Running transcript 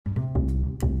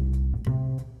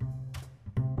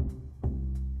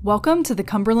Welcome to the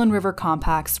Cumberland River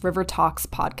Compact's River Talks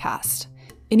podcast.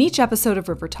 In each episode of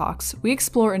River Talks, we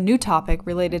explore a new topic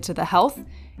related to the health,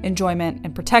 enjoyment,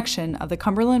 and protection of the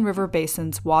Cumberland River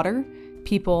Basin's water,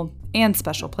 people, and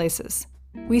special places.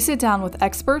 We sit down with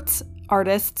experts,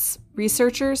 artists,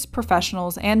 researchers,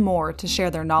 professionals, and more to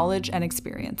share their knowledge and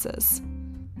experiences.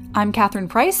 I'm Catherine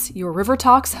Price, your River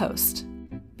Talks host.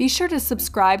 Be sure to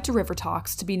subscribe to River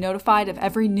Talks to be notified of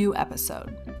every new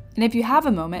episode. And if you have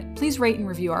a moment, please rate and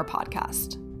review our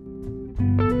podcast.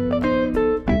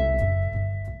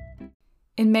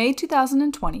 In May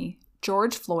 2020,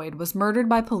 George Floyd was murdered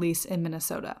by police in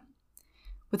Minnesota.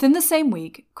 Within the same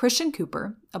week, Christian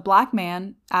Cooper, a black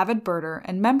man, avid birder,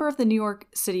 and member of the New York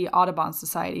City Audubon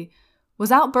Society, was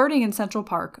out birding in Central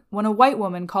Park when a white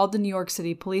woman called the New York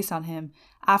City police on him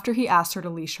after he asked her to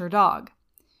leash her dog.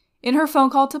 In her phone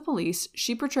call to police,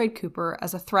 she portrayed Cooper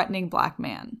as a threatening black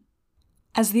man.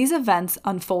 As these events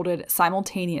unfolded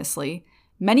simultaneously,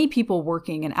 many people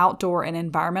working in outdoor and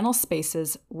environmental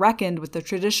spaces reckoned with the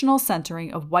traditional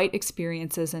centering of white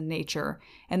experiences in nature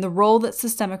and the role that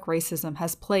systemic racism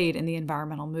has played in the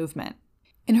environmental movement.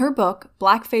 In her book,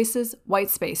 Black Faces, White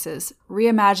Spaces,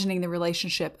 Reimagining the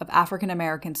Relationship of African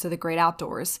Americans to the Great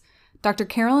Outdoors, Dr.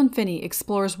 Carolyn Finney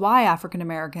explores why African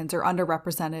Americans are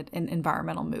underrepresented in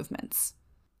environmental movements.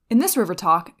 In this River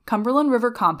Talk, Cumberland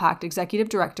River Compact Executive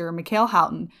Director Mikhail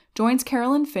Houghton joins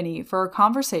Carolyn Finney for a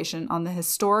conversation on the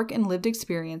historic and lived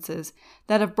experiences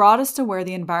that have brought us to where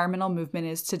the environmental movement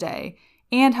is today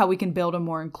and how we can build a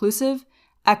more inclusive,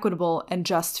 equitable, and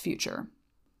just future.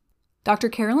 Dr.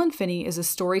 Carolyn Finney is a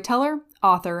storyteller,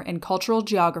 author, and cultural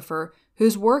geographer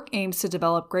whose work aims to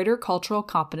develop greater cultural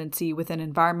competency within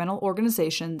environmental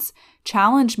organizations,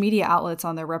 challenge media outlets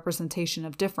on their representation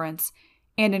of difference,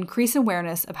 and increase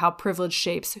awareness of how privilege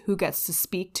shapes who gets to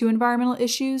speak to environmental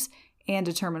issues and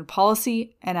determine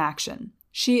policy and action.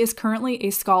 She is currently a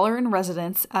scholar in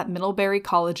residence at Middlebury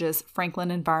College's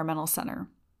Franklin Environmental Center.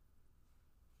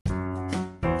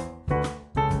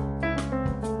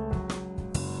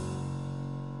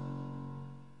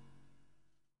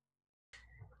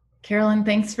 Carolyn,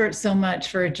 thanks so much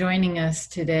for joining us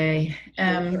today.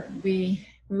 Sure.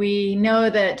 We know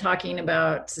that talking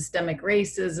about systemic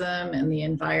racism and the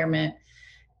environment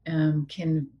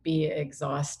can be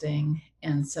exhausting.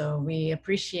 And so we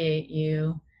appreciate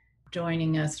you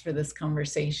joining us for this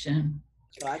conversation.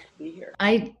 Glad to be here.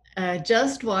 I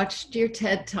just watched your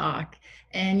TED Talk,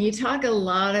 and you talk a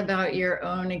lot about your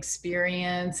own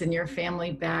experience and your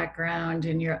family background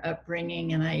and your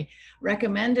upbringing, and I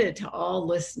recommend it to all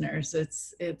listeners.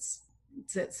 It's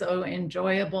so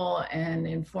enjoyable and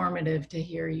informative to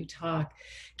hear you talk.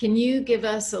 Can you give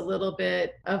us a little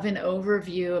bit of an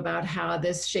overview about how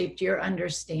this shaped your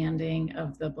understanding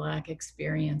of the Black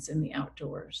experience in the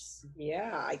outdoors?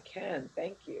 Yeah, I can.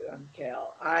 Thank you,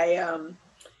 Mikhail.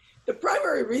 The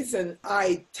primary reason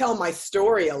I tell my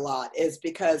story a lot is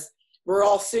because we're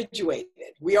all situated.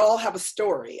 We all have a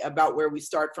story about where we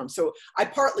start from. So I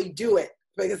partly do it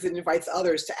because it invites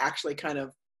others to actually kind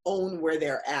of own where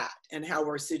they're at and how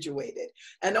we're situated.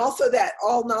 And also that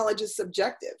all knowledge is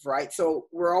subjective, right? So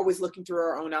we're always looking through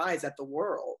our own eyes at the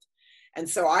world. And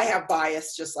so I have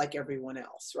bias just like everyone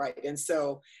else, right? And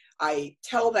so I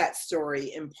tell that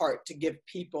story in part to give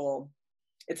people,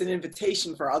 it's an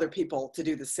invitation for other people to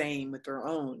do the same with their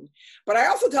own. But I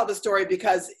also tell the story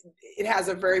because it has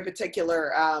a very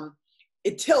particular,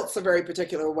 it tilts a very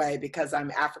particular way because I'm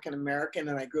African American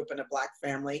and I grew up in a Black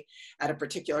family at a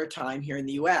particular time here in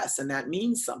the US, and that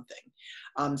means something.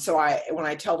 So when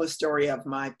I tell the story of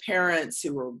my parents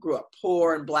who grew up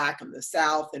poor and Black in the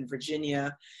South in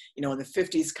Virginia, in the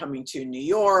 50s coming to New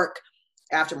York,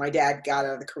 after my dad got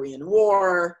out of the Korean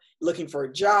War, looking for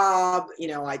a job,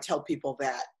 I tell people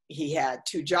that he had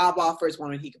 2 job offers.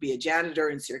 One, he could be a janitor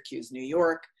in Syracuse, New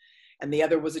York. And the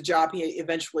other was a job he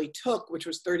eventually took, which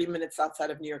was 30 minutes outside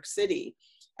of New York City.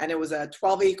 And it was a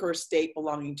 12-acre estate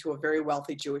belonging to a very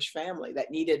wealthy Jewish family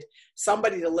that needed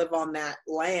somebody to live on that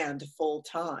land full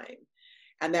time.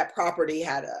 And that property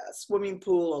had a swimming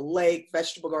pool, a lake,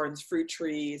 vegetable gardens, fruit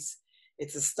trees.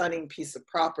 It's a stunning piece of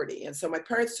property. And so my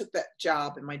parents took that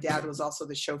job, and my dad was also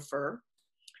the chauffeur.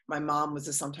 My mom was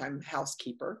a sometime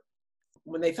housekeeper.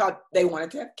 When they thought they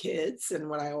wanted to have kids, and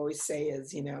what I always say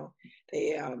is,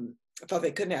 they thought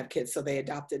they couldn't have kids, so they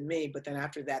adopted me. But then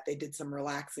after that, they did some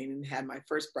relaxing and had my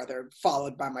first brother,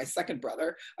 followed by my second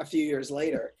brother a few years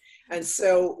later. And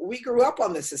so we grew up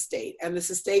on this estate, and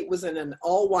this estate was in an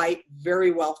all-white,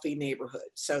 very wealthy neighborhood.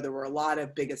 So there were a lot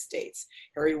of big estates.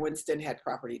 Harry Winston had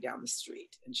property down the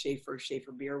street, and Schaefer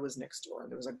Beer was next door.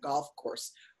 And there was a golf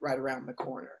course right around the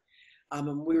corner.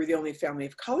 And we were the only family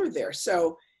of color there.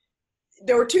 So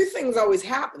there were two things always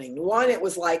happening. One, it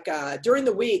was like during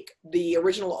the week, the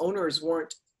original owners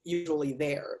weren't usually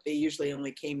there. They usually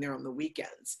only came there on the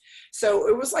weekends. So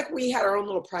it was like we had our own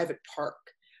little private park.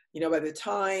 By the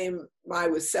time I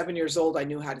was 7 years old, I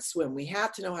knew how to swim. We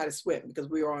had to know how to swim because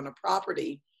we were on a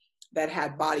property that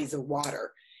had bodies of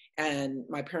water. And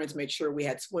my parents made sure we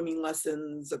had swimming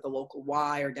lessons at the local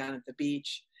Y or down at the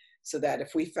beach, so that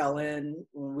if we fell in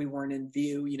when we weren't in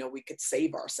view, we could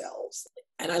save ourselves.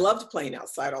 And I loved playing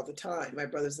outside all the time. My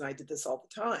brothers and I did this all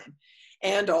the time.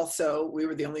 And also, we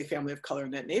were the only family of color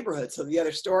in that neighborhood. So the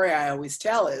other story I always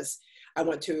tell is I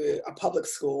went to a public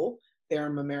school there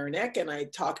in Mamaroneck, and I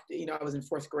was in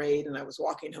 4th grade, and I was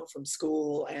walking home from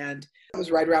school, and I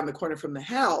was right around the corner from the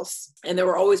house, and there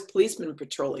were always policemen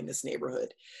patrolling this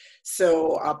neighborhood.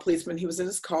 So a policeman, he was in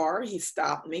his car, he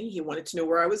stopped me, he wanted to know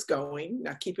where I was going.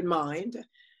 Now keep in mind,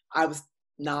 I was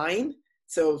 9,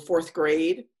 so 4th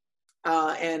grade,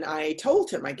 and I told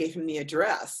him, I gave him the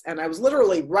address, and I was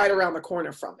literally right around the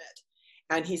corner from it.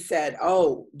 And he said,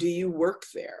 "Oh, do you work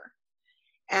there?"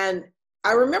 And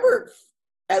I remember,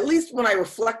 at least when I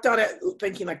reflect on it,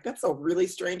 thinking like, that's a really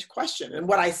strange question. And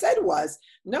what I said was,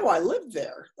 "No, I live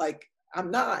there. Like, I'm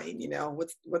 9,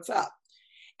 what's up?"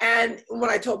 And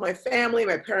when I told my family,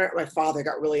 my father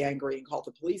got really angry and called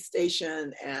the police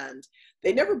station, and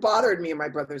they never bothered me and my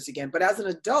brothers again. But as an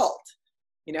adult,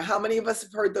 how many of us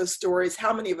have heard those stories?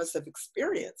 How many of us have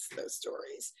experienced those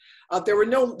stories? There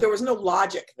was no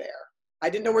logic there. I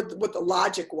didn't know what the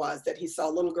logic was, that he saw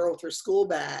a little girl with her school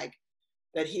bag,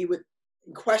 that he would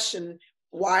question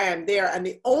why I'm there. And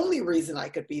the only reason I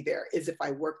could be there is if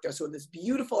I worked there. So in this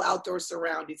beautiful outdoor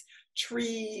surroundings,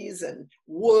 trees and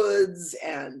woods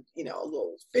and, a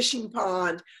little fishing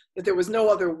pond, that there was no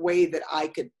other way that I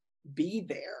could be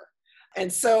there.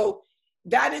 And so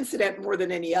that incident, more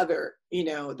than any other,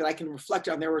 that I can reflect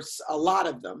on, there was a lot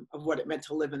of them, of what it meant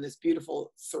to live in this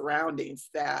beautiful surroundings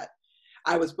that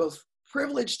I was both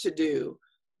privileged to do,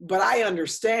 but I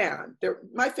understand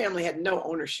my family had no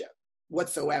ownership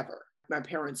whatsoever. My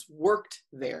parents worked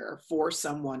there for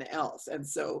someone else. And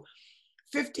so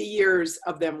 50 years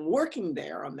of them working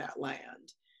there on that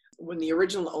land, when the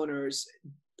original owners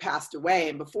passed away,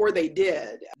 and before they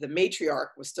did, the matriarch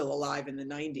was still alive in the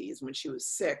 90s when she was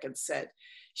sick, and said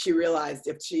she realized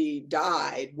if she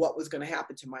died, what was going to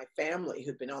happen to my family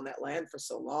who'd been on that land for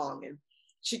so long. And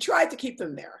she tried to keep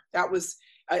them there. That was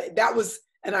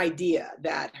an idea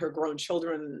that her grown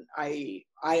children, I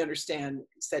understand,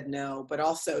 said no, but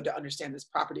also to understand this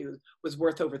property was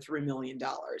worth over $3 million.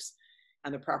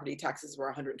 And the property taxes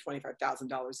were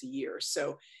 $125,000 a year.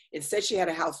 So instead, she had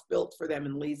a house built for them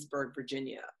in Leesburg,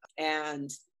 Virginia.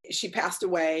 And she passed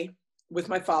away with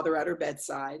my father at her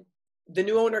bedside. The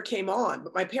new owner came on,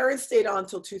 but my parents stayed on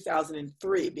until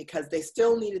 2003 because they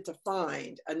still needed to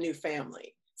find a new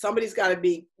family. Somebody's got to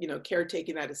be,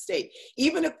 caretaking that estate.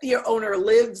 Even if the owner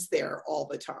lives there all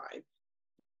the time,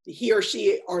 he or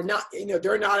she are not,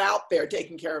 they're not out there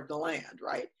taking care of the land,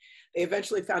 right? They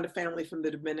eventually found a family from the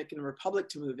Dominican Republic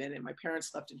to move in, and my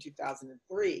parents left in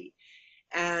 2003.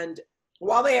 And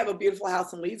while they have a beautiful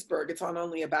house in Leesburg, it's on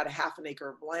only about a half an acre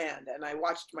of land. And I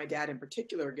watched my dad in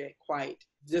particular get quite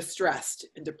distressed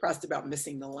and depressed about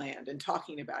missing the land and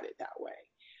talking about it that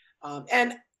way.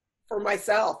 And for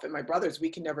myself and my brothers, we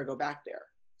can never go back there.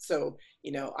 So,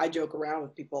 I joke around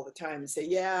with people all the time and say,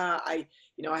 yeah, I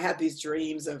had these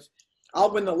dreams of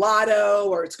I'll win the lotto,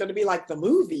 or it's going to be like the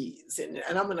movies, and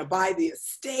I'm going to buy the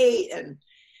estate. And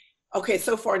okay,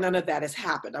 so far, none of that has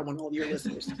happened. I want all your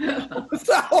listeners to know.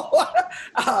 So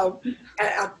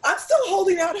I'm still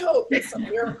holding out hope that some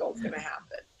miracle is going to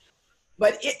happen.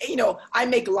 But, I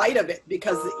make light of it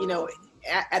because,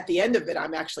 at the end of it,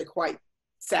 I'm actually quite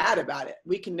sad about it.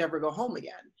 We can never go home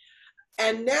again.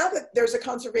 And now that there's a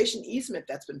conservation easement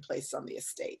that's been placed on the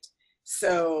estate.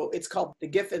 So it's called the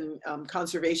Giffen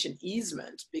Conservation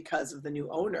Easement because of the new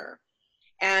owner.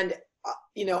 And,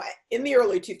 in the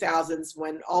early 2000s,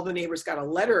 when all the neighbors got a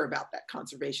letter about that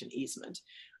conservation easement,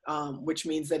 which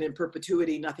means that in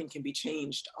perpetuity, nothing can be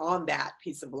changed on that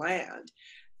piece of land,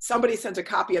 somebody sent a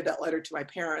copy of that letter to my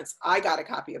parents. I got a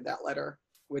copy of that letter,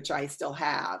 which I still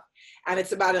have. And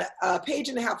it's about a page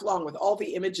and a half long with all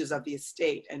the images of the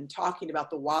estate and talking about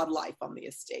the wildlife on the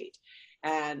estate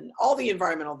and all the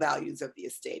environmental values of the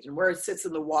estate and where it sits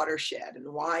in the watershed and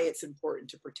why it's important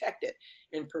to protect it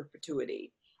in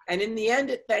perpetuity. And in the end,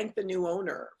 it thanked the new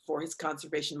owner for his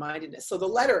conservation mindedness. So the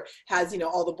letter has,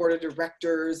 all the board of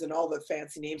directors and all the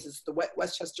fancy names. It's the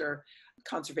Westchester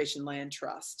Conservation Land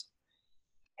Trust.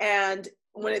 And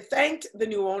when it thanked the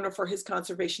new owner for his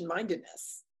conservation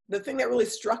mindedness, the thing that really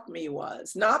struck me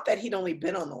was not that he'd only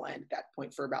been on the land at that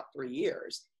point for about 3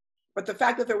 years, But the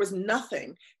fact that there was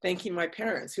nothing, thanking my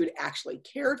parents who'd actually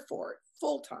cared for it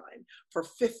full time for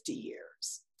 50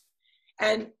 years.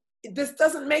 And this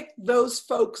doesn't make those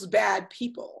folks bad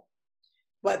people.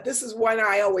 But this is when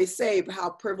I always say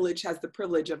how privilege has the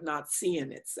privilege of not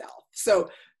seeing itself. So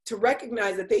to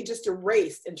recognize that they just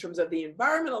erased, in terms of the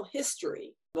environmental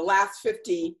history, the last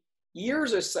 50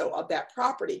 years or so of that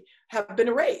property have been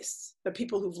erased. The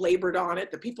people who've labored on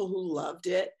it, the people who loved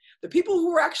it, the people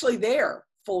who were actually there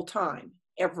full time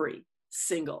every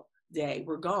single day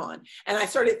were gone. And I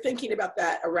started thinking about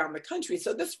that around the country.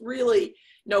 So this really,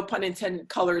 no pun intended,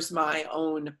 colors my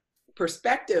own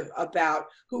perspective about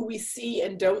who we see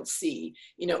and don't see.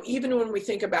 You know, even when we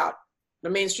think about the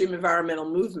mainstream environmental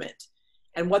movement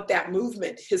and what that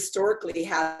movement historically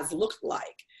has looked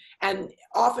like. And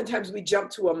oftentimes we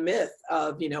jump to a myth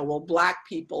of, you know, well, Black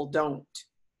people don't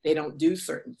do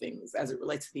certain things as it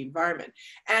relates to the environment.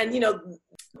 And, you know,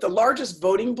 the largest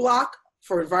voting bloc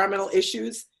for environmental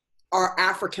issues are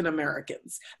African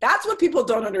Americans. That's what people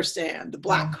don't understand, the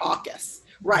Black Caucus,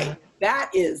 right?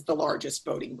 That is the largest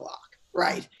voting bloc,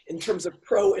 right? In terms of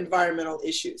pro-environmental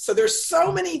issues. So there's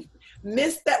so many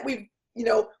myths that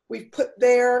we've put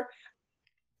there,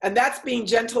 and that's being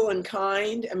gentle and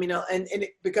kind. I mean,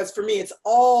 because for me, it's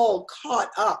all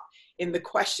caught up in the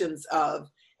questions of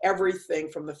everything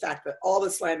from the fact that all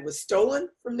this land was stolen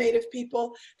from Native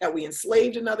people, that we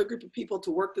enslaved another group of people to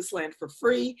work this land for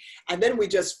free, and then we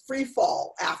just free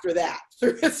fall after that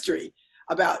through history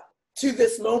about to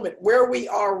this moment where we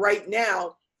are right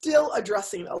now, still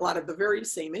addressing a lot of the very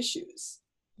same issues.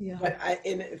 Yeah. But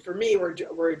for me,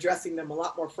 we're addressing them a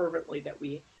lot more fervently than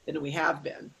we have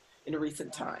been in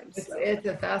recent times. It's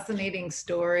a fascinating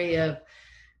story of,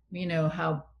 you know,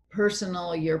 how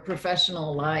personal your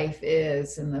professional life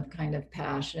is and the kind of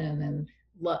passion and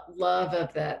love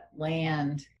of that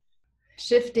land.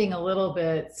 Shifting a little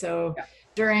bit. So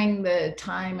during the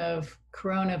time of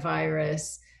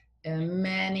coronavirus,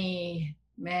 many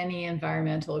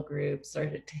environmental groups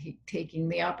started taking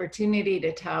the opportunity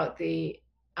to tout the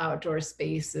outdoor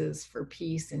spaces for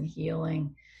peace and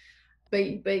healing.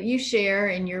 But you share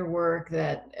in your work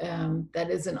that that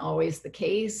isn't always the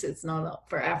case. It's not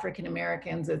for African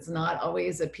Americans. It's not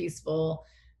always a peaceful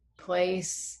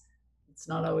place. It's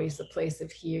not always a place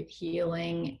of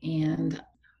healing. And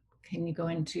can you go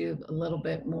into a little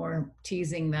bit more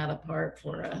teasing that apart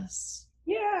for us?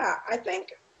 Yeah, I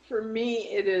think for me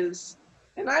it is,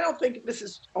 and I don't think this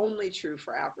is only true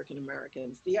for African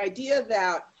Americans, the idea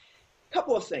that a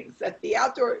couple of things, that the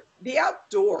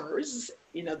outdoors,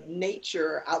 you know,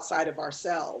 nature outside of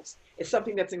ourselves is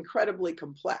something that's incredibly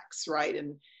complex, right?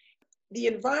 And the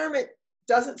environment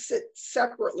doesn't sit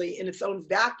separately in its own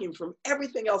vacuum from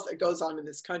everything else that goes on in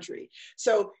this country.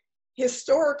 So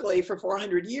historically, for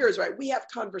 400 years, right, we have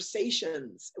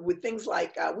conversations with things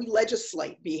like, we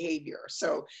legislate behavior.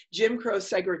 So Jim Crow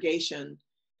segregation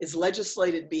is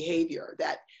legislated behavior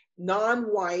that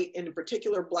non-white, and in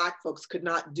particular Black folks, could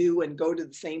not do and go to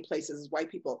the same places as white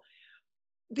people.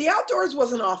 The outdoors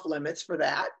wasn't off limits for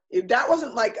that. That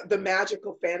wasn't like the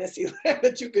magical fantasy land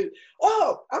that you could,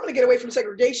 oh, I'm gonna get away from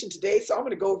segregation today, so I'm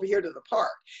gonna go over here to the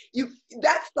park.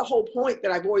 That's the whole point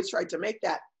that I've always tried to make,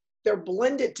 that they're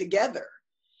blended together.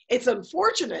 It's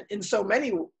unfortunate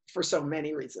for so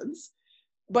many reasons,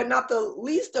 but not the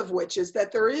least of which is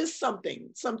that there is some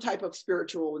type of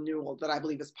spiritual renewal that I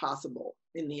believe is possible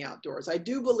in the outdoors. I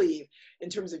do believe in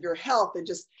terms of your health and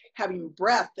just having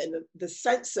breath and the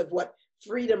sense of what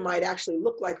freedom might actually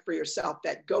look like for yourself,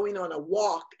 that going on a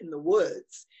walk in the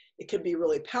woods, it can be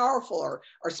really powerful,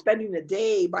 or spending a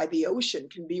day by the ocean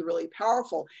can be really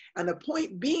powerful. And the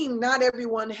point being, not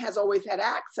everyone has always had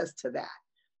access to that,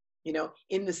 you know,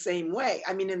 in the same way.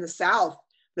 I mean, in the South,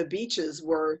 the beaches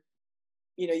were,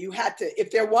 you know, you had to,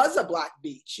 if there was a Black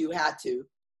beach, you had to,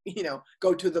 you know,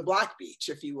 go to the Black beach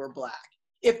if you were Black,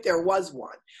 if there was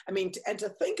one. I mean, and to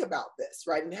think about this,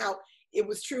 right? And how it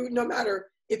was true no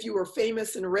matter if you were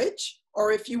famous and rich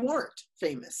or if you weren't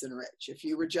famous and rich, if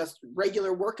you were just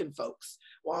regular working folks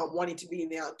wanting to be in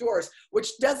the outdoors,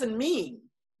 which doesn't mean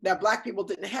that Black people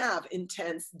didn't have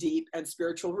intense, deep, and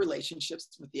spiritual relationships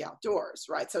with the outdoors,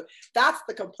 right? So that's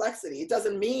the complexity. It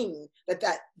doesn't mean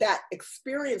that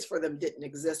experience for them didn't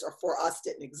exist or for us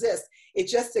didn't exist. It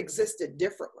just existed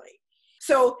differently.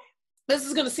 So this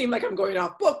is gonna seem like I'm going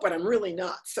off book, but I'm really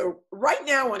not. So right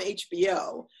now on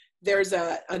HBO, there's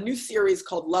a new series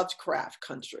called Lovecraft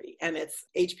Country, and it's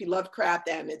H.P. Lovecraft,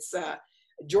 and it's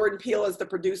Jordan Peele is the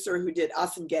producer who did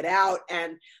Us and Get Out.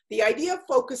 And the idea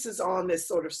focuses on this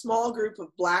sort of small group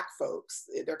of Black folks,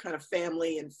 they're kind of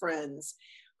family and friends,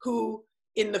 who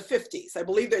in the 50s, I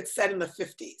believe that it's set in the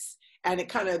 50s, and it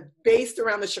kind of based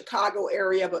around the Chicago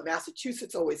area, but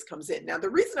Massachusetts always comes in. Now, the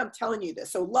reason I'm telling you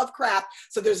this, so Lovecraft,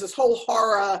 so there's this whole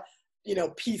horror,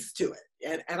 piece to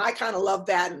it. And I kind of love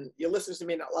that, and your listeners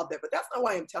may not love that, but that's not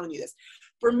why I'm telling you this.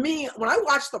 For me, when I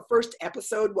watched the first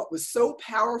episode, what was so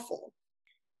powerful,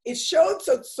 it showed,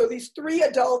 so these 3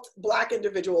 adult Black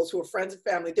individuals who are friends and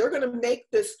family, they're going to make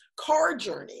this car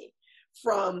journey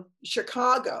from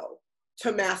Chicago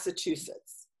to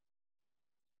Massachusetts.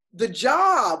 The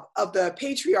job of the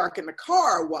patriarch in the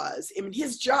car was,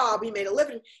 his job, he made a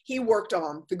living, he worked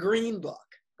on the Green Book,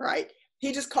 right?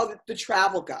 He just called it the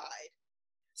travel guide.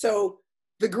 So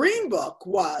the Green Book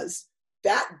was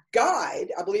that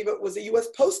guide, I believe it was a U.S.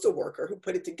 postal worker who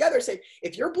put it together, saying,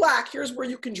 if you're Black, here's where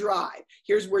you can drive.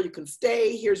 Here's where you can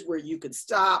stay. Here's where you can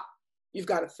stop. You've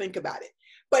got to think about it.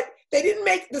 But they didn't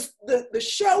make this, the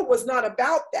show was not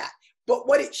about that. But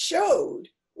what it showed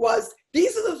was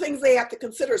these are the things they have to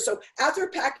consider. So as they're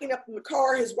packing up in the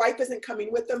car, his wife isn't coming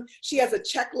with them. She has a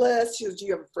checklist. She says, do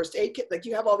you have a first aid kit? Like,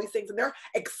 you have all these things, and they're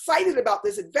excited about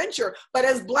this adventure. But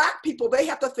as Black people, they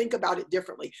have to think about it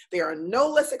differently. They are no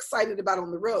less excited about it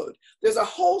on the road. There's a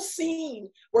whole scene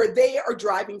where they are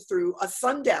driving through a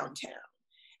sundown town.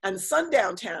 And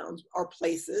sundown towns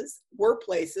were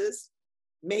places,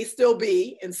 may still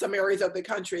be in some areas of the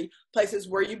country, places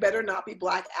where you better not be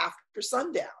Black after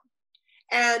sundown.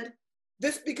 And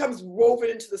this becomes woven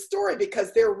into the story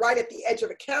because they're right at the edge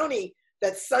of a county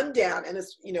that's sundown, and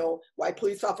it's, why a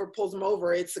police officer pulls them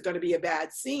over, it's going to be a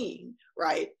bad scene,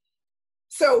 right?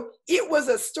 So it was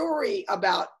a story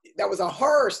that was a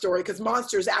horror story because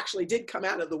monsters actually did come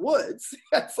out of the woods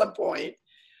at some point.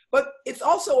 But it's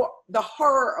also the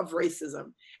horror of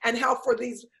racism and how for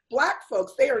these Black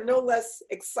folks, they are no less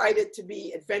excited to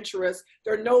be adventurous.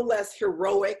 They're no less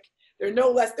heroic.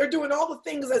 They're doing all the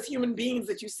things as human beings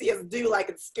that you see us do, like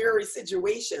in scary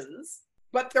situations,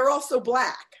 but they're also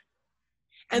Black.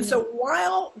 And so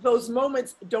while those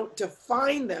moments don't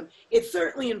define them, it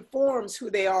certainly informs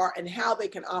who they are and how they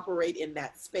can operate in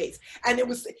that space. And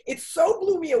it so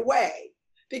blew me away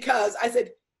because I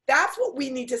said, that's what we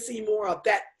need to see more of.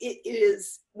 That it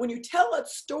is, when you tell a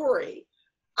story,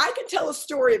 I can tell a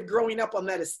story of growing up on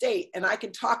that estate, and I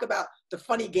can talk about the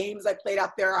funny games I played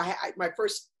out there. My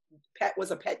first pet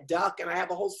was a pet duck, and I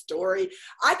have a whole story.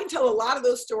 I can tell a lot of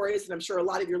those stories, and I'm sure a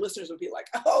lot of your listeners would be like,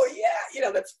 oh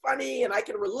yeah, that's funny, and I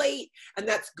can relate, and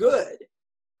that's good.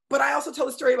 But I also tell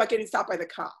the story about getting stopped by the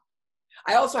cop.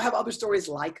 I also have other stories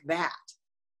like that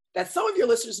some of your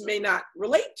listeners may not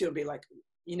relate to and be like,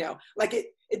 like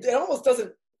it almost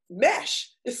doesn't mesh.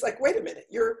 It's like, wait a minute,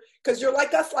 because you're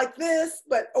like us like this,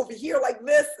 but over here like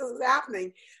this is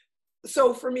happening.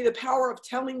 So for me, the power of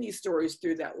telling these stories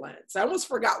through that lens, I almost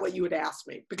forgot what you had asked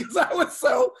me because I was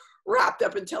so wrapped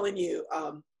up in telling you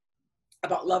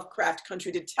about Lovecraft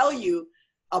Country, to tell you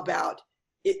about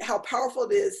it, how powerful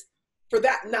it is for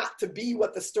that not to be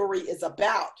what the story is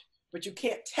about. But you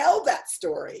can't tell that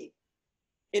story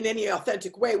in any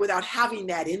authentic way without having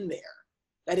that in there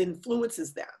that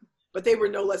influences them. But they were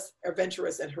no less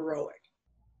adventurous and heroic.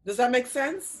 Does that make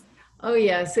sense? Oh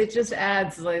yes, it just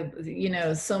adds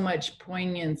so much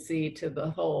poignancy to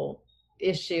the whole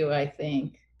issue, I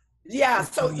think. Yeah,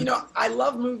 so I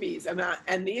love movies, and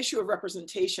the issue of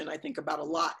representation I think about a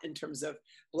lot in terms of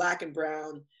Black and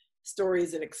brown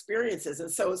stories and experiences.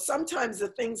 And so sometimes the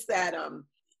things that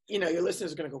your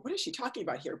listeners are going to go, what is she talking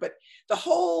about here? But the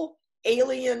whole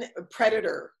Alien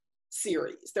Predator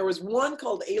series, there was one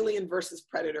called Alien versus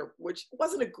Predator, which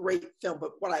wasn't a great film,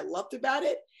 but what I loved about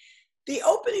it, the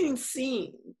opening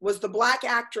scene was the Black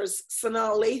actress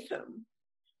Sanaa Lathan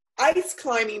ice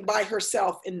climbing by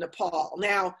herself in Nepal.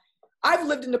 Now, I've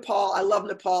lived in Nepal. I love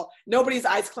Nepal. Nobody's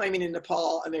ice climbing in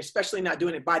Nepal, and they're especially not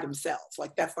doing it by themselves.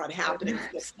 Like, that's not happening.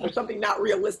 There's something not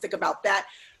realistic about that.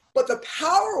 But the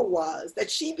power was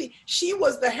that she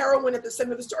was the heroine at the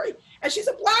center of the story. And she's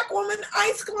a Black woman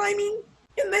ice climbing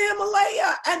in the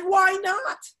Himalaya. And why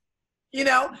not?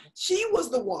 She was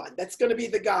the one that's going to be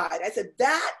the guide. I said,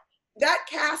 that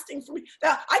casting for me,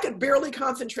 I could barely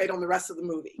concentrate on the rest of the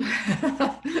movie.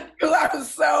 Because I was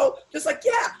so just like,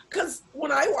 because when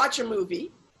I watch a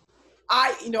movie,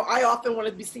 I often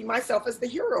want to see myself as the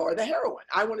hero or the heroine.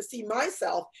 I want to see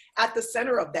myself at the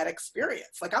center of that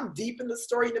experience. Like, I'm deep in the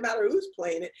story no matter who's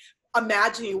playing it,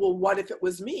 imagining, well, what if it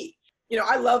was me?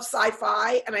 I love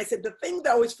sci-fi, and I said the thing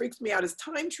that always freaks me out is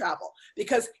time travel,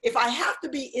 because if I have to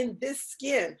be in this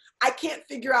skin, I can't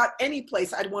figure out any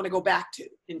place I'd want to go back to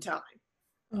in time.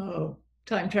 Oh,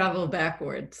 time travel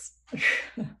backwards.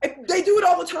 They do it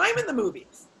all the time in the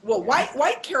movies. Well,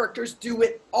 white characters do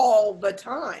it all the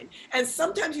time. And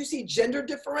sometimes you see gender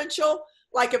differential,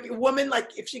 like if a woman,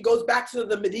 like if she goes back to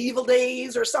the medieval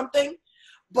days or something.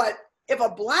 But if a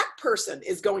Black person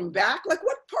is going back, like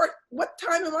what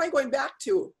time am I going back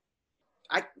to?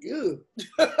 You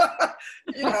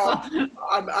know,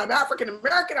 I'm African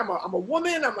American. I'm a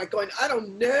woman. I'm like going, I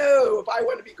don't know if I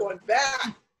want to be going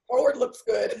back. Forward looks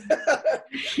good.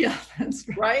 Yeah, that's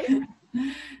right.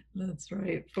 That's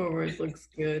right. Forward looks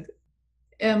good.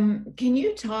 Can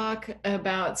you talk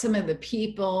about some of the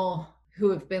people who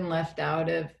have been left out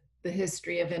of the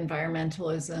history of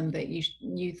environmentalism that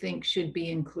you think should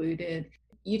be included?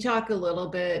 You talk a little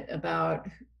bit about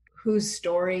whose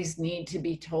stories need to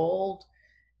be told.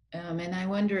 And I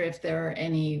wonder if there are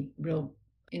any real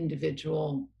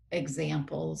individual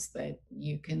examples that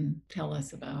you can tell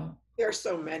us about. There are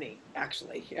so many,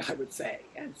 actually, I would say.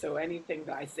 And so anything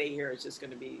that I say here is just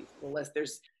going to be the list.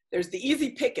 There's the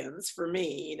easy pickings for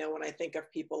me, you know, when I think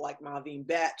of people like Maveen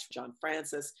Betch, John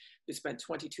Francis, who spent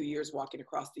 22 years walking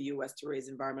across the U.S. to raise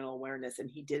environmental awareness, and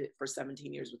he did it for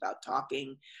 17 years without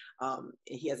talking.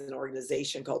 He has an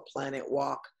organization called Planet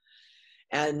Walk,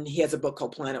 and he has a book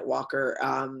called Planet Walker.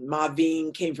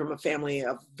 Maveen came from a family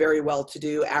of very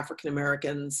well-to-do African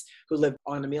Americans who lived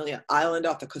on Amelia Island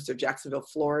off the coast of Jacksonville,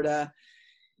 Florida,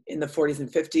 in the 40s and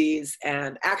 50s.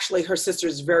 And actually, her sister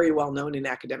is very well known in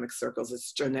academic circles.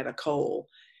 It's Jonetta Cole.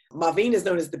 Maveen is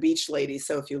known as the beach lady,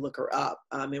 so if you look her up.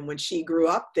 And when she grew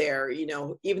up there, you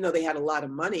know, even though they had a lot of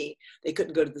money, they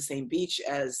couldn't go to the same beach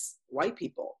as white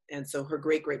people. And so her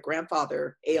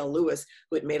great-great-grandfather, A.L. Lewis,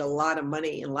 who had made a lot of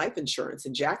money in life insurance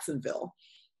in Jacksonville,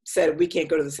 said, we can't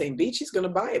go to the same beach, he's going to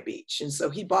buy a beach. And so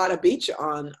he bought a beach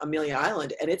on Amelia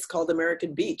Island, and it's called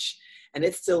American Beach, and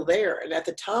it's still there. And at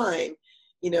the time,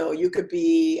 you know, you could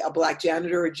be a Black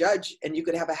janitor or judge, and you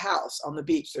could have a house on the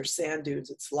beach. There's sand dunes.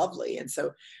 It's lovely. And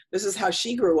so this is how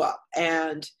she grew up.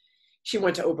 And she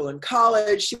went to Oberlin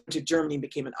College. She went to Germany and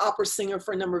became an opera singer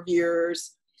for a number of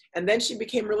years. And then she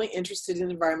became really interested in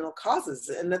environmental causes.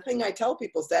 And the thing I tell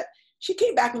people is that she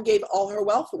came back and gave all her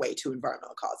wealth away to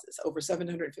environmental causes, over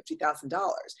 $750,000.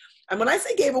 And when I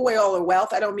say gave away all her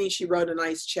wealth, I don't mean she wrote a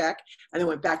nice check and then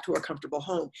went back to her comfortable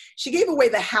home. She gave away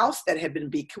the house that had been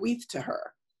bequeathed to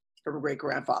her from her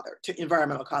great-grandfather to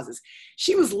environmental causes.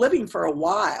 She was living for a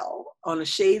while on a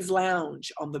chaise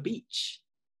lounge on the beach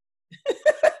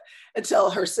until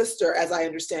her sister, as I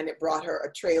understand it, brought her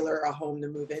a trailer, a home to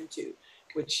move into,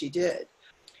 which she did.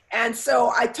 And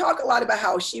so I talk a lot about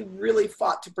how she really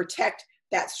fought to protect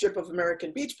that strip of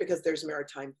American beach because there's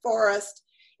maritime forest.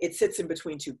 It sits in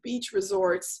between two beach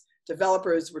resorts.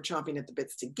 Developers were chomping at the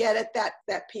bits to get at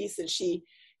that piece, and she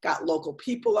got local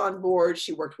people on board.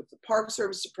 She worked with the Park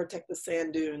Service to protect the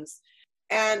sand dunes.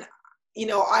 And, you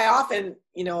know, I often,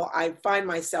 you know, I find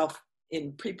myself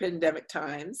in pre-pandemic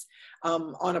times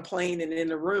on a plane and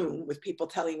in a room with people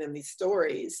telling them these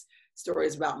stories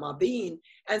about Maveen,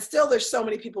 and still there's so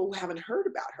many people who haven't heard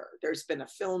about her. There's been a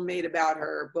film made about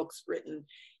her, books written,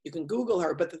 you can Google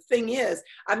her. But the thing is,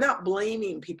 I'm not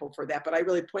blaming people for that, but I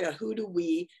really point out who do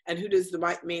we and who does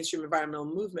the mainstream environmental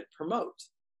movement promote,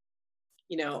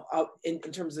 you know, in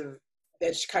terms of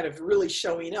that's kind of really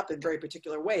showing up in very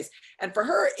particular ways. And for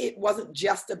her, it wasn't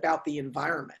just about the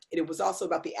environment. It was also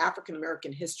about the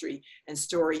African-American history and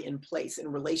story in place in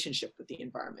relationship with the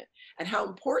environment, and how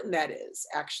important that is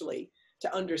actually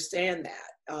to understand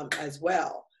that as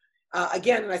well.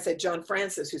 Again, and I said John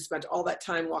Francis, who spent all that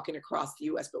time walking across the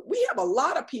US, but we have a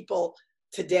lot of people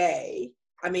today,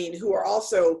 I mean, who are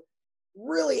also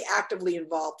really actively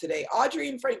involved today. Audrey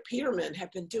and Frank Peterman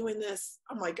have been doing this,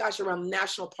 oh my gosh, around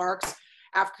national parks,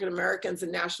 African Americans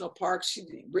in national parks. She's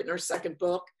written her second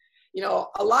book. You know,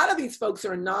 a lot of these folks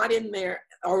are not in there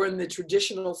or in the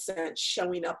traditional sense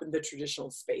showing up in the traditional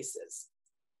spaces,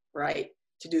 right,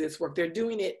 to do this work. They're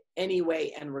doing it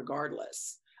anyway and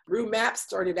regardless. Rue Mapp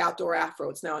started Outdoor Afro.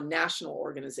 It's now a national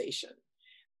organization.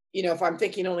 You know, if I'm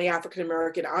thinking only African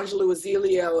American, Angela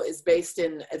Uzzilio is based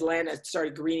in Atlanta,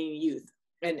 started Greening Youth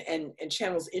and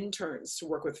channels interns to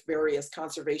work with various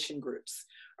conservation groups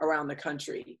around the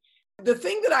country. The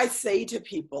thing that I say to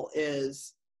people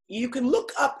is you can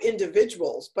look up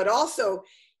individuals, but also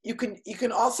you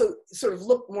can also sort of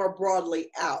look more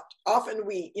broadly out. Often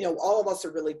we, you know, all of us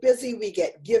are really busy. We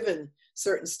get given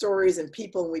certain stories and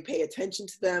people and we pay attention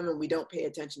to them and we don't pay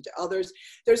attention to others.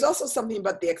 There's also something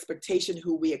about the expectation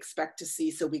who we expect to see,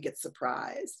 so we get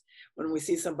surprised when we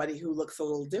see somebody who looks a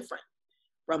little different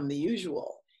from the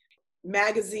usual.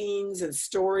 Magazines and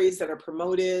stories that are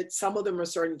promoted, some of them are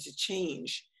starting to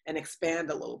change and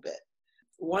expand a little bit.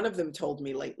 One of them told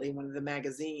me lately, one of the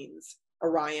magazines,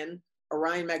 Orion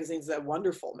magazine is a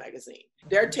wonderful magazine.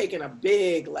 They're taking a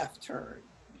big left turn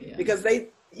because they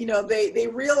They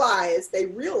realize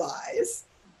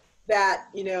that,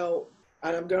 and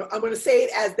I'm going to say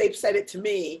it as they've said it to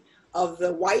me, of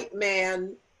the white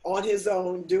man on his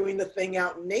own doing the thing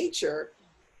out in nature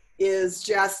is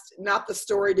just not the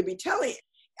story to be telling.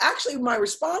 Actually, my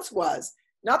response was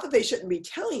not that they shouldn't be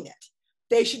telling it.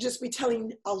 They should just be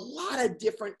telling a lot of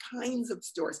different kinds of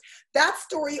stories. That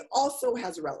story also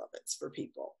has relevance for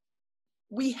people.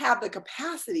 We have the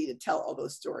capacity to tell all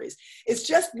those stories. It's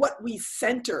just what we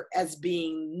center as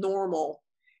being normal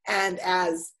and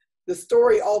as the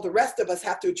story all the rest of us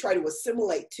have to try to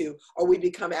assimilate to, or we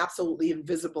become absolutely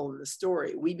invisible in the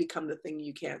story. We become the thing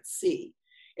you can't see.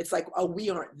 It's like, oh, we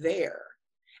aren't there.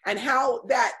 And how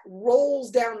that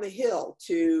rolls down the hill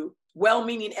to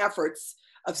well-meaning efforts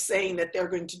of saying that they're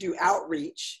going to do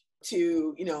outreach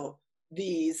to,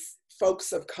 these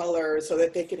folks of color so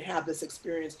that they can have this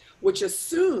experience, which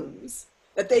assumes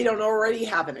that they don't already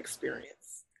have an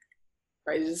experience,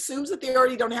 right? It assumes that they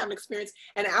already don't have an experience.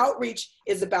 And outreach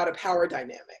is about a power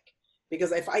dynamic.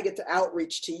 Because if I get to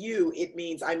outreach to you, it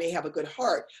means I may have a good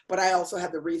heart, but I also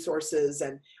have the resources,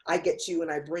 and I get you and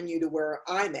I bring you to where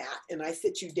I'm at, and I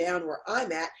sit you down where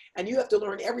I'm at, and you have to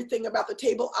learn everything about the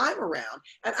table I'm around,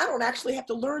 and I don't actually have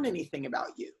to learn anything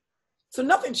about you. So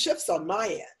nothing shifts on my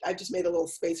end. I just made a little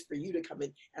space for you to come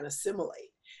in and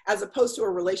assimilate, as opposed to a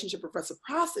relationship of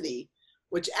reciprocity,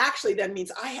 which actually then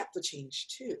means I have to change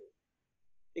too.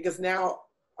 Because now,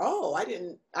 oh, I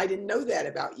didn't know that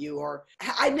about you, or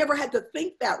I never had to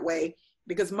think that way,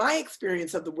 because my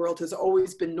experience of the world has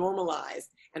always been normalized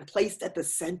and placed at the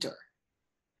center.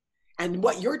 And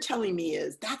what you're telling me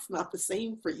is that's not the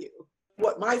same for you.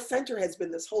 What my center has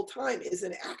been this whole time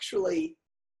isn't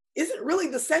really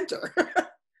the center.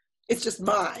 It's just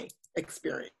my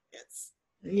experience.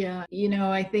 Yeah,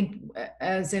 I think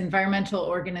as environmental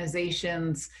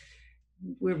organizations,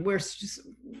 we're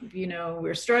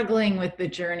struggling with the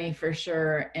journey for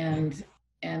sure, and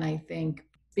I think,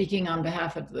 speaking on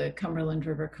behalf of the Cumberland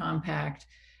River Compact,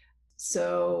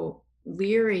 so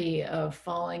leery of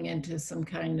falling into some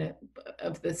kind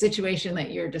of the situation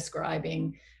that you're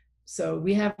describing. So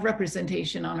we have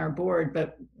representation on our board,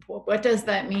 but what does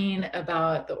that mean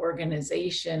about the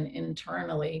organization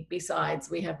internally? Besides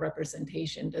we have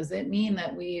representation, does it mean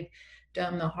that we've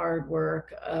done the hard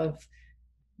work of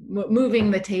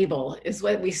moving the table, is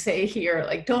what we say here?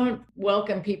 Like, don't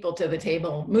welcome people to the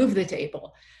table, move the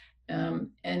table.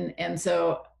 And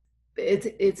so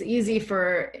it's easy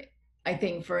for, I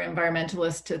think, for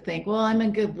environmentalists to think, well, I'm a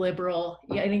good liberal,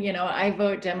 I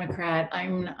vote Democrat,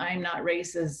 I'm not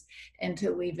racist, and to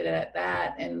leave it at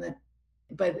that.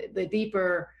 But the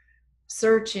deeper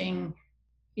searching,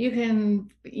 you can,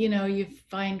 you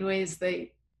find ways that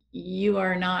you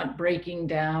are not breaking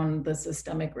down the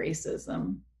systemic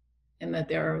racism, and that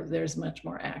there's much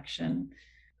more action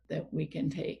that we can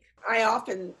take. I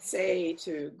often say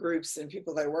to groups and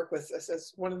people that I work with, this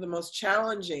is one of the most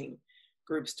challenging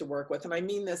groups to work with, and I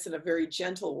mean this in a very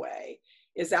gentle way,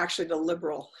 is actually the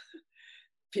liberal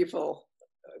people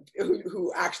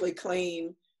who actually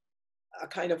claim a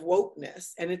kind of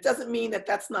wokeness. And it doesn't mean that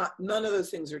none of those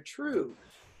things are true,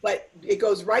 but it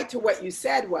goes right to what you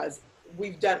said was,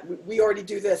 we already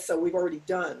do this, so we've already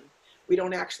done. We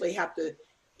don't actually have to.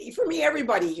 For me,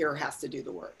 everybody here has to do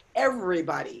the work.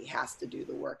 Everybody has to do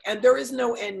the work. And there is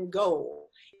no end goal.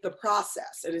 The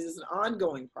process, it is an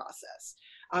ongoing process.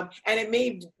 And it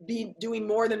may be doing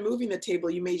more than moving the table.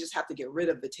 You may just have to get rid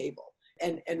of the table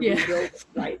and rebuild it,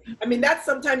 right? I mean, that's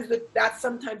sometimes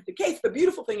the case. The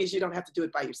beautiful thing is you don't have to do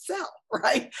it by yourself,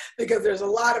 right? Because there's a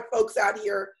lot of folks out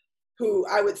here who,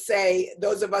 I would say,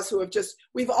 those of us who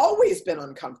we've always been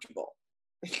uncomfortable,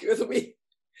 because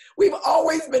we've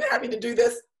always been having to do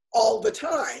this all the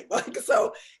time.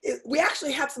 We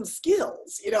actually have some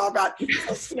skills, about,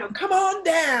 come on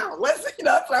down. Let's,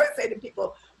 that's what I would say to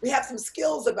people. We have some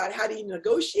skills about how do you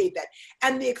negotiate that,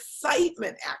 and the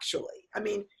excitement, actually. I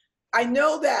mean, I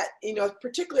know that,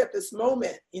 particularly at this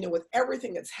moment, with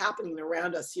everything that's happening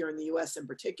around us here in the US in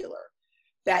particular,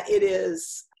 that it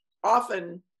is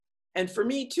often, and for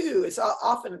me too, it's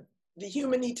often the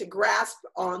human need to grasp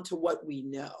onto what we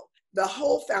know. The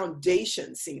whole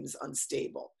foundation seems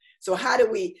unstable. So how do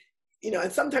we,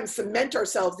 and sometimes cement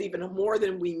ourselves even more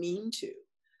than we mean to?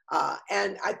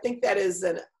 And I think that is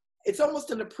it's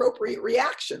almost an appropriate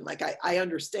reaction. Like I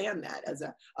understand that as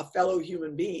a fellow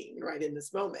human being, right, in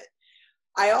this moment.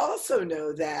 I also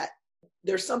know that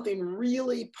there's something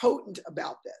really potent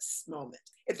about this moment.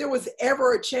 If there was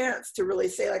ever a chance to really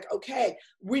say, like, okay,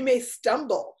 we may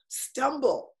stumble.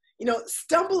 Stumbling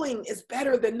is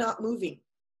better than not moving.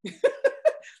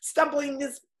 Stumbling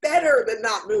is better than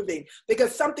not moving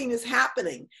because something is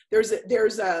happening. There's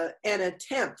an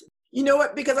attempt. You know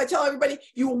what? Because I tell everybody,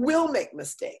 you will make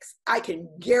mistakes. I can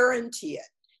guarantee it.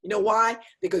 You know why?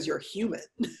 Because you're human.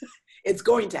 It's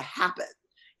going to happen.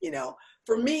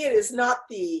 For me, it is not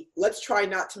let's try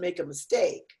not to make a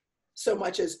mistake so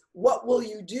much as what will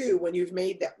you do when you've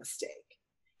made that mistake?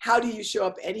 How do you show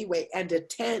up anyway and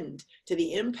attend to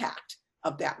the impact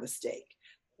of that mistake?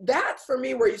 That, for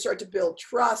me, where you start to build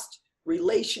trust,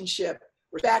 relationship,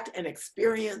 respect, and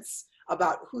experience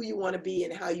about who you want to be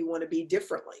and how you want to be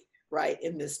differently, right,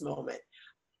 in this moment.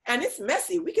 And it's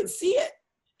messy. We can see it.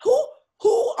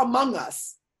 Who among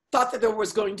us thought that there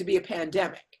was going to be a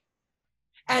pandemic?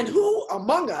 And who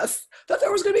among us thought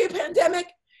there was going to be a pandemic?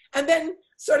 And then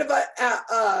sort of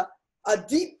a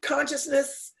deep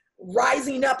consciousness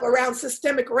rising up around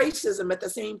systemic racism at the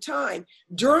same time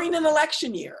during an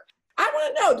election year. I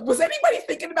want to know, was anybody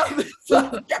thinking about this?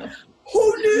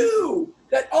 Who knew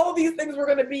that all these things were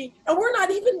going to be, and we're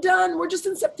not even done. We're just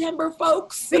in September,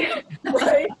 folks,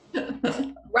 right?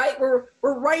 Right? We're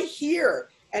right here.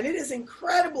 And it is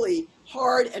incredibly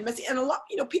hard and messy. And a lot,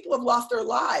 people have lost their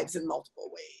lives in multiple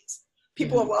ways.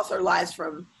 People have lost their lives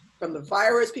from the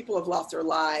virus. People have lost their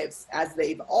lives as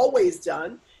they've always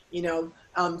done,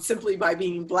 simply by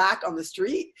being Black on the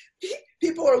street.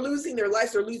 People are losing their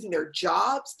lives. They're losing their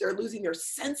jobs. They're losing their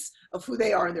sense of who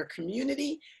they are in their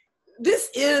community. This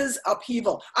is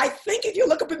upheaval. I think if you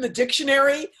look up in the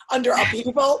dictionary under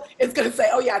upheaval, it's going to say,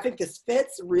 oh yeah, I think this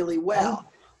fits really well.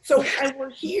 So, and we're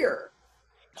here.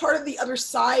 Part of the other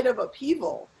side of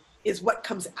upheaval is what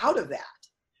comes out of that.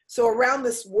 So around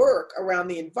this work, around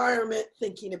the environment,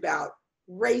 thinking about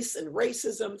race and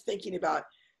racism, thinking about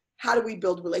how do we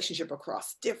build relationship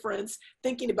across difference,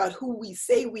 thinking about who we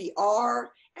say we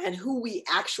are and who we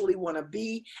actually want to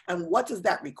be, and what does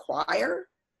that require?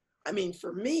 I mean,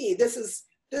 for me, this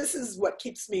is what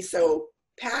keeps me so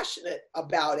passionate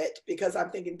about it, because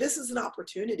I'm thinking this is an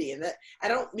opportunity, and that I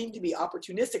don't mean to be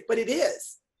opportunistic, but it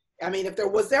is. I mean, if there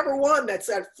was ever one that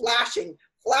said flashing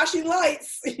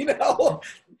lights,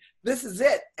 this is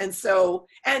it.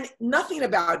 And nothing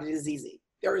about it is easy.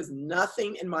 There is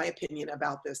nothing, in my opinion,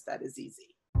 about this that is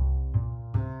easy.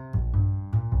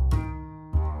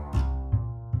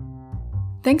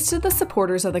 Thanks to the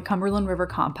supporters of the Cumberland River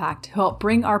Compact who help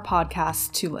bring our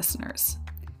podcast to listeners.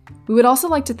 We would also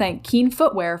like to thank Keen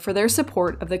Footwear for their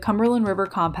support of the Cumberland River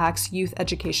Compact's youth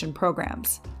education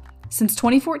programs. Since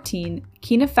 2014,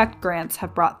 Keen Effect grants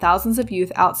have brought thousands of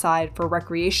youth outside for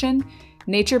recreation,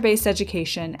 nature-based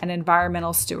education, and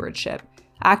environmental stewardship,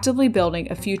 actively building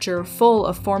a future full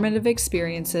of formative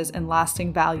experiences and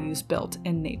lasting values built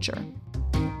in nature.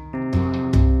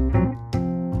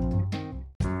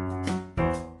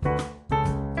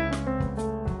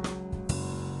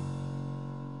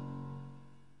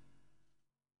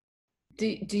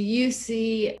 Do you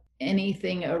see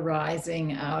anything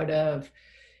arising out of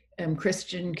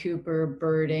Christian Cooper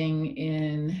birding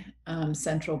in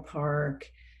Central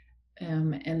Park,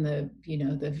 and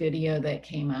the video that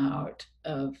came out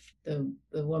of the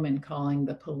woman calling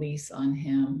the police on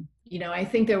him? I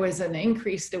think there was an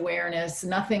increased awareness.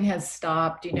 Nothing has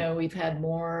stopped. We've had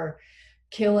more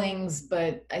killings,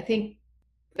 but I think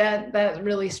that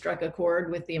really struck a chord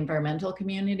with the environmental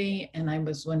community, and I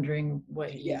was wondering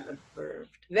what you observed.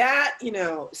 That,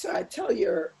 so I tell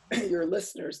your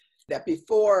listeners that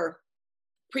before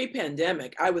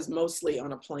pre-pandemic, I was mostly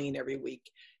on a plane every week.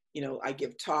 I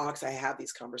give talks, I have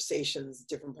these conversations,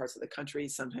 different parts of the country,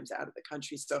 sometimes out of the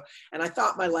country. And I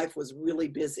thought my life was really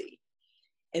busy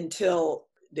until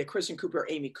the Christian Cooper,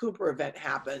 Amy Cooper event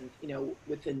happened,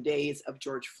 within days of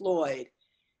George Floyd.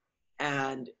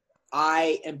 And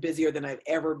I am busier than I've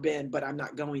ever been, but I'm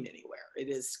not going anywhere. It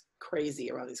is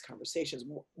crazy around these conversations.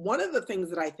 One of the things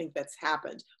that I think that's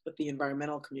happened with the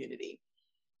environmental community,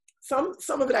 some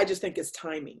of it I just think is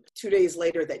timing. 2 days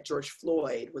later that George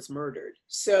Floyd was murdered.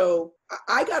 So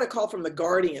I got a call from The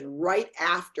Guardian right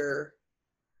after,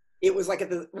 it was like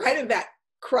right in that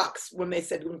crux when they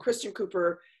said, when Christian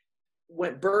Cooper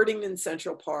went birding in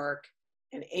Central Park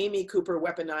and Amy Cooper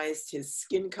weaponized his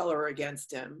skin color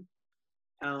against him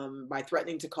by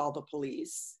threatening to call the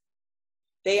police.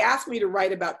 They asked me to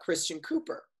write about Christian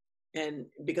Cooper. And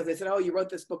because they said, oh, you wrote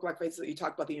this book, Black Faces, you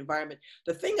talk about the environment.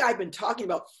 The thing I've been talking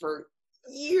about for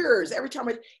years, every time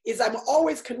I'm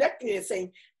always connecting it and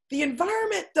saying, the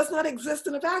environment does not exist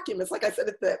in a vacuum. It's like I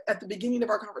said at the beginning of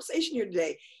our conversation here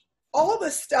today. All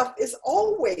this stuff is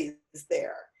always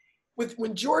there.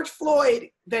 When George Floyd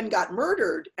then got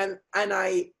murdered, and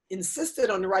I insisted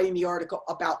on writing the article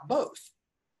about both.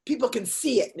 People can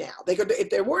see it now. If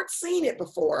they weren't seeing it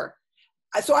before.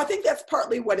 So I think that's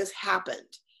partly what has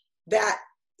happened. that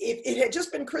if it had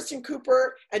just been Christian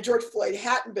Cooper and George Floyd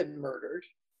hadn't been murdered,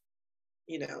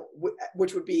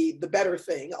 which would be the better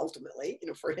thing ultimately,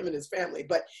 for him and his family.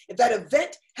 But if that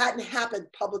event hadn't happened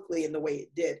publicly in the way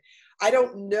it did, I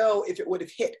don't know if it would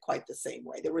have hit quite the same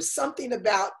way. There was something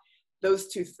about those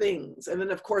two things. And then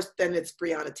of course, then it's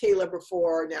Breonna Taylor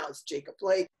before, now it's Jacob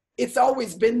Blake. It's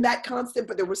always been that constant,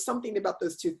 but there was something about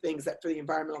those two things that for the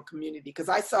environmental community, because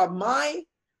I saw my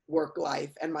work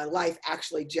life and my life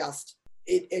actually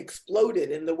it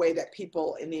exploded in the way that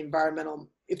people in the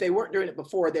environmental, if they weren't doing it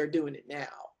before, they're doing it now.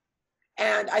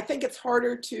 And I think it's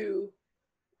harder to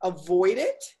avoid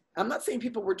it. I'm not saying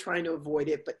people were trying to avoid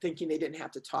it, but thinking they didn't have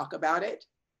to talk about it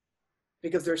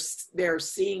because they're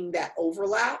seeing that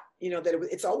overlap, that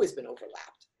it's always been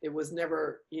overlapped. It was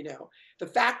never, the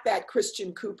fact that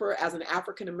Christian Cooper, as an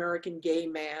African-American gay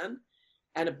man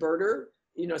and a birder,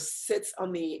 sits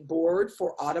on the board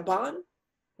for Audubon,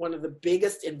 one of the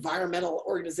biggest environmental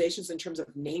organizations in terms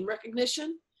of name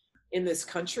recognition in this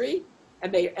country,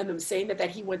 and them saying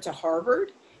that he went to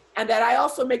Harvard, and that I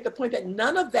also make the point that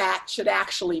none of that should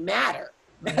actually matter.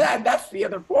 And that's the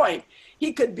other point.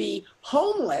 He could be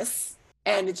homeless,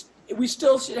 and we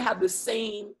still should have the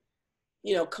same,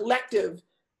 collective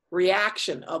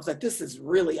reaction of that this is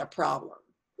really a problem,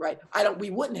 right? We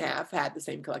wouldn't have had the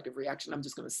same collective reaction, I'm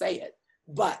just going to say it,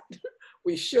 but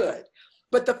we should.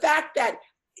 But the fact that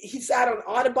he sat on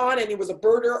Audubon and he was a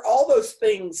birder, all those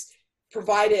things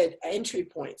provided entry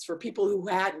points for people who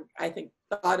hadn't, I think,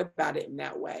 thought about it in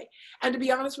that way. And to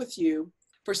be honest with you,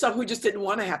 for some who just didn't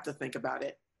want to have to think about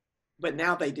it, but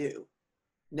now they do.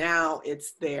 Now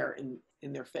it's there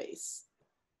in their face.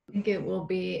 I think it will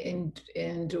be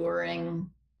enduring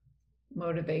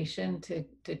motivation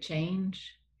to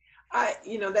change.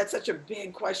 That's such a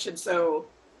big question. So,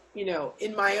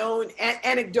 in my own,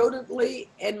 anecdotally,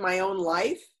 in my own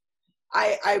life,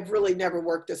 I've really never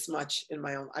worked this much in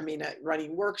my own,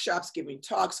 running workshops, giving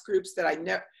talks, groups that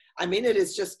it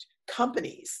is just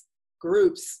companies,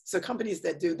 groups. So companies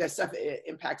that do that stuff, it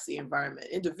impacts the environment,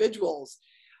 individuals,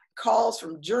 calls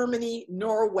from Germany,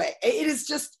 Norway. It's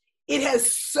just,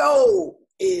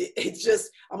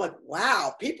 I'm like,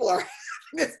 wow, people are having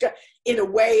this in a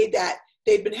way that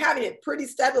they've been having it pretty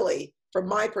steadily from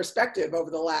my perspective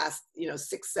over the last,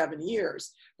 6-7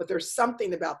 years, but there's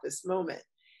something about this moment.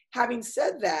 Having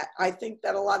said that, I think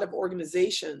that a lot of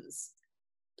organizations,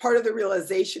 part of the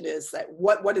realization is that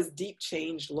what does deep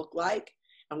change look like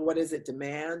and what does it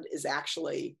demand is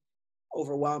actually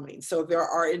overwhelming. So there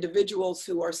are individuals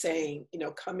who are saying,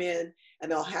 come in and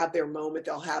they'll have their moment,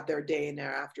 they'll have their day and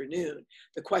their afternoon.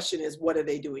 The question is, what are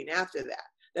they doing after that?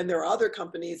 Then there are other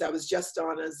companies. I was just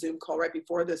on a Zoom call right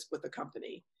before this with a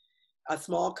company, a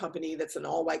small company that's an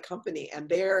all-white company. And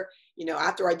they're,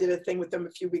 after I did a thing with them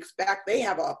a few weeks back, they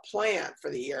have a plan for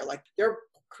the year. Like they're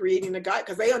creating a guide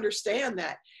because they understand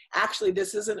that actually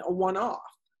this isn't a one-off.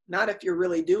 Not if you're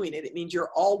really doing it. It means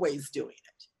you're always doing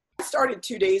it. I started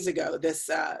 2 days ago, this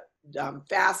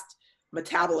fast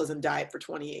metabolism diet for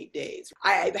 28 days.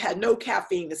 I've had no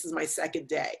caffeine. This is my second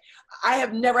day. I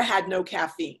have never had no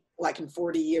caffeine, like in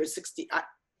 40 years, 60,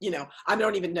 I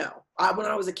don't even know. When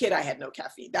I was a kid, I had no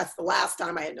caffeine. That's the last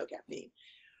time I had no caffeine.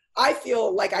 I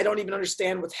feel like I don't even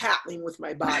understand what's happening with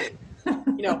my body,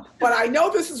 but I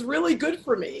know this is really good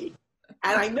for me.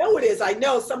 And I know it is. I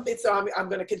know something. So I'm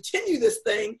going to continue this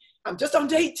thing. I'm just on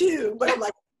day 2, but I'm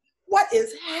like, what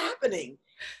is happening?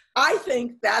 I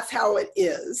think that's how it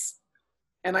is.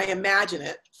 And I imagine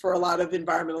it for a lot of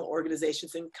environmental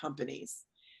organizations and companies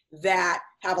that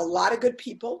have a lot of good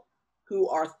people who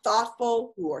are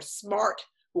thoughtful, who are smart,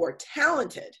 who are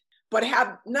talented, but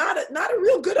have not a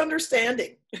real good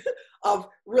understanding of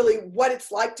really what it's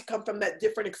like to come from that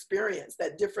different experience,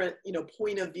 that different,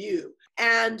 point of view,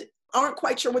 and aren't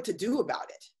quite sure what to do about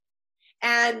it.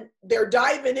 And they're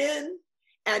diving in,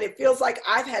 and it feels like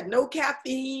I've had no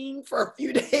caffeine for a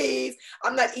few days.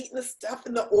 I'm not eating the stuff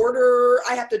in the order.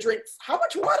 I have to drink. How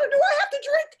much water do I have to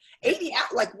drink? 80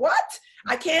 out. Like what?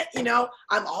 I can't,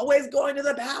 I'm always going to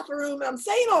the bathroom. I'm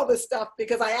saying all this stuff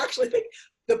because I actually think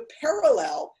the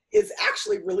parallel is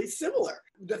actually really similar.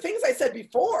 The things I said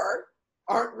before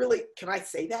aren't really, can I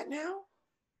say that now?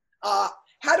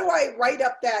 How do I write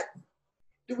up that?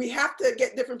 Do we have to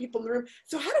get different people in the room?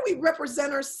 So how do we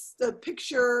represent the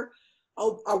picture?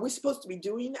 Oh, are we supposed to be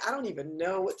doing? I don't even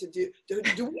know what to do.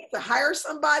 Do we have to hire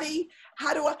somebody?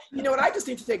 How do I, I just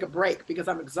need to take a break because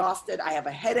I'm exhausted. I have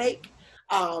a headache.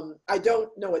 I don't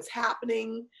know what's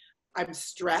happening. I'm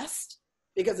stressed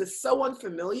because it's so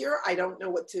unfamiliar. I don't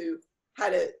know how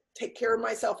to take care of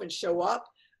myself and show up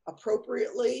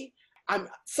appropriately.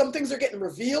 Some things are getting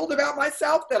revealed about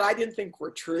myself that I didn't think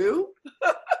were true.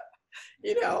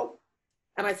 you know?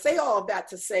 And I say all of that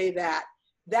to say that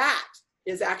that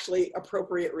is actually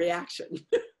appropriate reaction.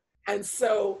 And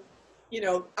so,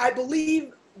 I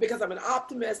believe, because I'm an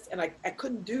optimist, and I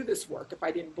couldn't do this work if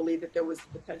I didn't believe that there was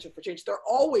potential for change. There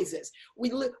always is.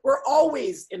 We're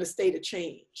always in a state of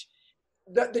change.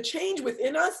 The change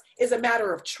within us is a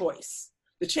matter of choice.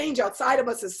 The change outside of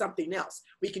us is something else.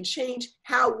 We can change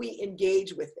how we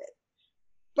engage with it.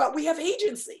 But we have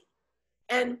agency.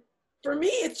 And for me,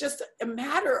 it's just a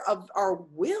matter of our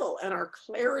will and our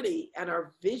clarity and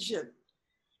our vision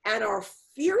and our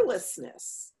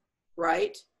fearlessness,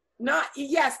 right?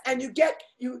 Yes, and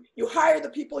you hire the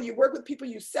people, you work with people,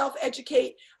 you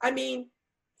self-educate. I mean,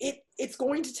 it's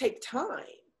going to take time.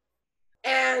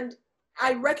 And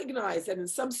I recognize that in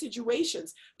some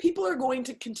situations, people are going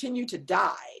to continue to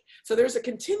die. So there's a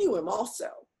continuum also.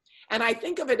 And I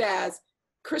think of it as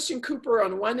Christian Cooper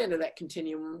on one end of that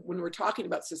continuum when we're talking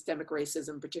about systemic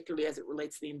racism, particularly as it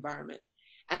relates to the environment,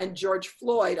 and George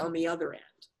Floyd on the other end.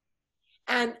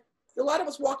 And a lot of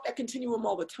us walk that continuum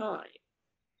all the time.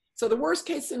 So the worst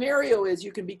case scenario is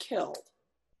you can be killed.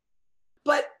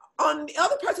 But on the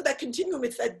other parts of that continuum,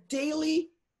 it's that daily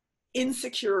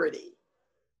insecurity.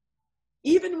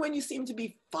 Even when you seem to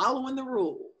be following the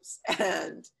rules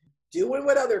and doing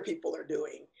what other people are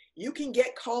doing, you can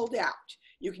get called out.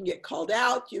 You can get called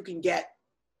out, you can get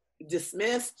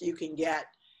dismissed,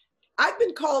 I've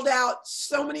been called out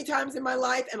so many times in my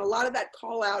life, and a lot of that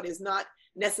call out is not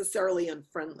necessarily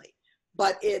unfriendly,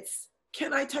 but it's,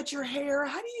 can I touch your hair?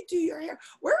 How do you do your hair?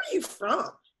 Where are you from?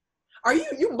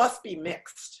 You must be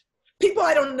mixed. People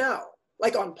I don't know,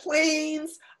 like on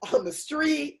planes, on the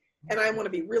street, and I want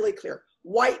to be really clear,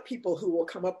 white people who will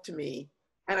come up to me,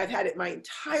 and I've had it my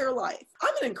entire life.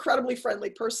 I'm an incredibly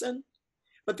friendly person,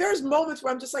 but there's moments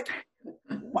where I'm just like,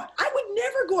 what? I would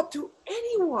never go up to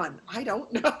anyone I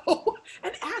don't know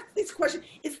and ask this question,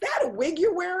 is that a wig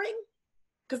you're wearing?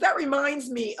 Because that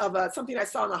reminds me of something I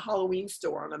saw in a Halloween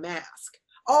store on a mask.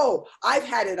 Oh, I've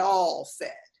had it all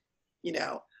said,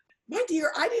 my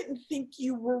dear, I didn't think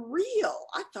you were real.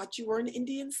 I thought you were an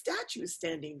Indian statue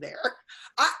standing there.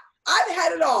 I've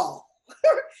had it all.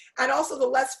 And also the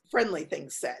less friendly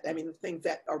things said. I mean, the things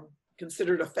that are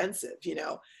considered offensive,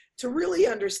 to really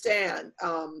understand.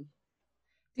 Do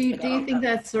you think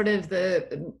that's sort of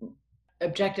the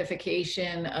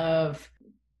objectification of,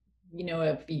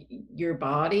 of your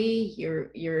body,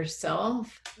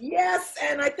 yourself? Yes,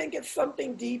 and I think it's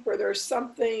something deeper. There's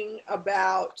something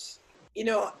about,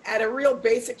 at a real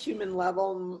basic human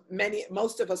level,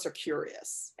 most of us are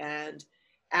curious. And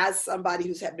as somebody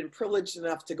who's been privileged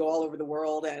enough to go all over the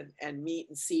world and meet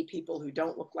and see people who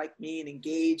don't look like me and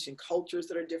engage in cultures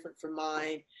that are different from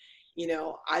mine,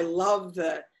 I love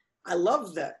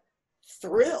the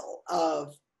thrill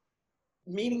of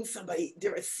meeting somebody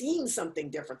different, seeing something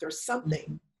different. There's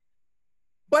something,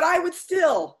 but I would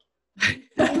still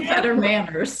better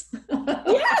manners.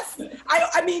 Yes,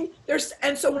 I mean,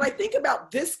 and so when I think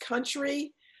about this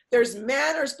country, there's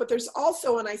manners, but there's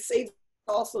also, and I say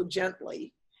also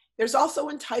gently, there's also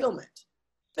entitlement.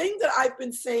 Thing that I've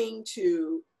been saying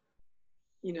to,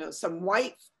 some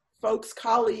white folks,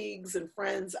 colleagues and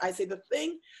friends, I say the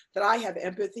thing that I have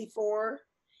empathy for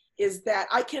is that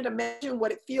I can't imagine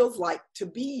what it feels like to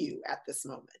be you at this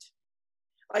moment.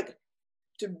 Like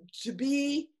to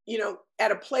be,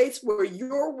 at a place where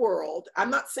your world, I'm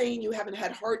not saying you haven't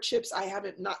had hardships.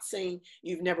 Not saying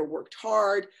you've never worked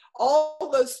hard. All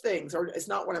those things is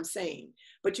not what I'm saying.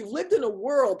 But you've lived in a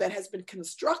world that has been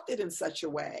constructed in such a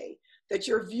way that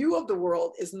your view of the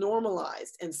world is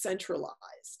normalized and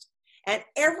centralized. And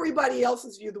everybody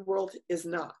else's view of the world is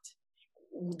not.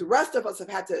 The rest of us have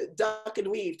had to duck and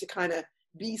weave to kind of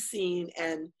be seen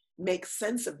and make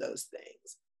sense of those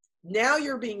things. Now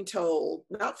you're being told,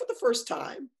 not for the first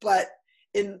time, but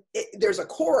there's a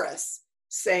chorus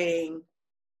saying,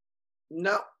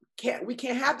 no, we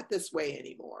can't have it this way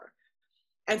anymore.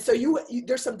 And so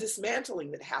there's some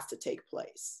dismantling that has to take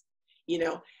place,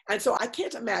 and so I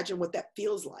can't imagine what that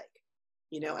feels like,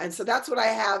 and so that's what I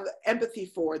have empathy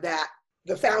for, that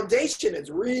the foundation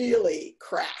is really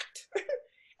cracked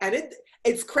and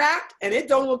it's cracked and it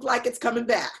don't look like it's coming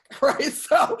back, right?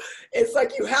 So it's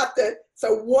like you have to,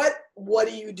 so what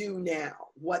do you do now?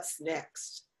 What's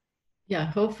next? Yeah,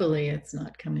 hopefully it's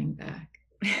not coming back.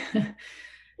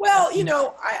 Well,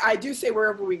 I do say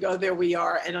wherever we go, there we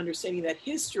are, and understanding that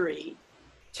history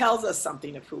tells us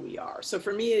something of who we are. So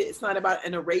for me, it's not about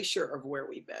an erasure of where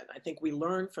we've been. I think we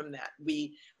learn from that.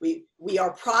 We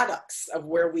are products of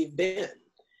where we've been.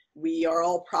 We are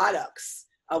all products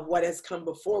of what has come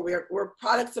before. We're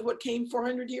products of what came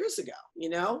 400 years ago,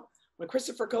 when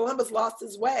Christopher Columbus lost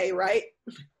his way, right?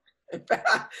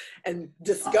 and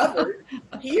discovered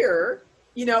here,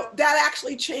 that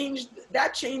actually changed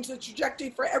the trajectory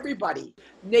for everybody.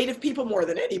 Native people more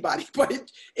than anybody,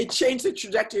 but it changed the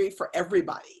trajectory for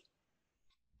everybody.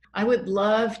 I would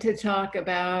love to talk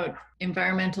about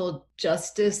environmental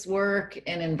justice work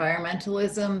and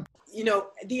environmentalism.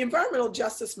 The environmental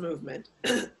justice movement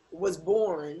was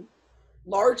born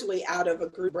largely out of a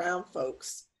group of brown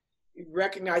folks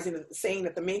saying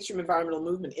that the mainstream environmental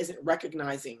movement isn't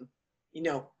recognizing,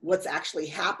 what's actually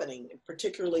happening,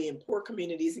 particularly in poor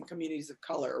communities and communities of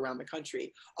color around the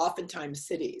country, oftentimes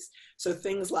cities. So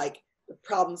things like the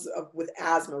problems with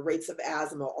asthma, rates of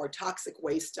asthma, or toxic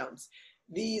waste dumps,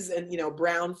 these and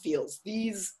brownfields,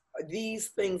 these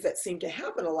things that seem to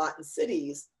happen a lot in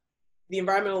cities. The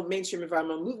mainstream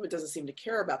environmental movement doesn't seem to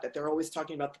care about that. They're always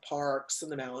talking about the parks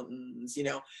and the mountains,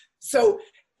 So,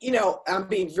 I'm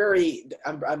being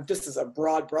this is a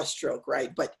broad brushstroke,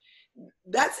 right? But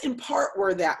that's in part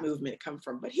where that movement comes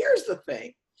from. But here's the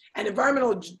thing. And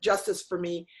environmental justice for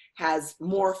me has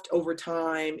morphed over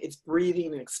time. It's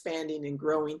breathing and expanding and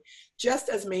growing, just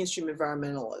as mainstream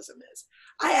environmentalism is.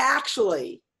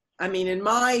 In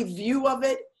my view of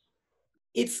it,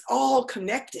 it's all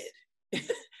connected.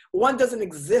 One doesn't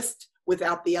exist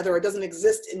without the other. It doesn't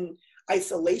exist in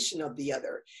isolation of the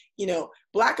other.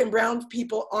 Black and brown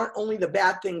people aren't only the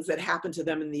bad things that happen to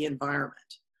them in the environment.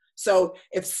 So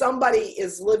if somebody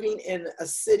is living in a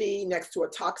city next to a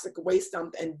toxic waste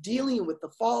dump and dealing with the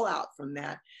fallout from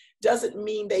that, doesn't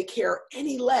mean they care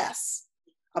any less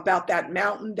about that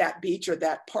mountain, that beach, or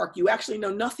that park. You actually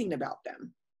know nothing about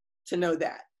them to know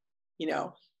that.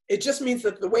 It just means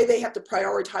that the way they have to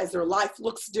prioritize their life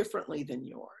looks differently than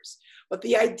yours. But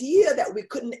the idea that we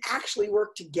couldn't actually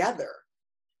work together,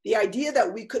 the idea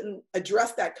that we couldn't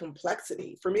address that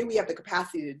complexity, for me, we have the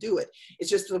capacity to do it. It's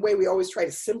just the way we always try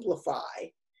to simplify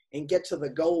and get to the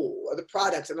goal or the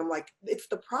product. And I'm like, it's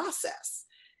the process.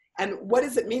 And what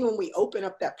does it mean when we open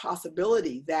up that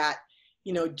possibility that,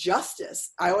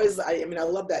 justice, I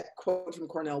love that quote from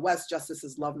Cornel West, justice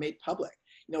is love made public.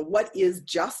 What is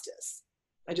justice?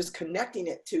 And just connecting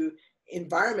it to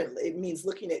environment, it means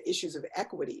looking at issues of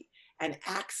equity and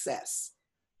access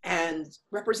and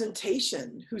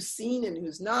representation, who's seen and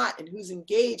who's not, and who's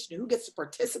engaged and who gets to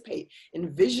participate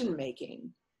in vision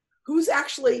making, who's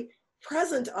actually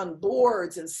present on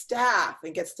boards and staff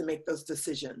and gets to make those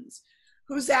decisions,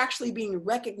 who's actually being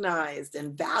recognized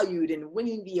and valued and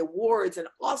winning the awards and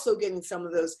also getting some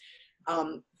of those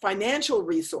financial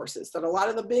resources that a lot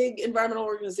of the big environmental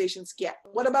organizations get.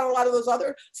 What about a lot of those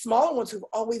other smaller ones who've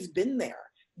always been there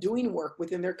doing work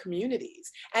within their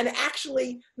communities? And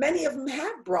actually, many of them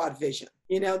have broad vision.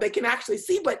 They can actually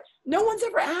see, but no one's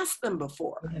ever asked them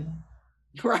before,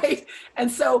 right? And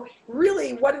so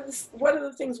really, what are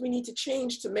the things we need to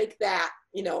change to make that,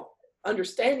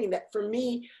 understanding that for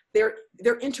me,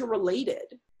 they're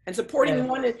interrelated. And supporting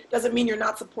one doesn't mean you're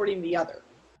not supporting the other.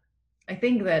 I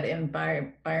think that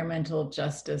environmental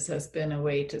justice has been a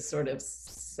way to sort of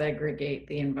segregate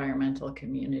the environmental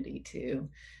community too.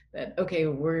 That, okay,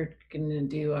 we're going to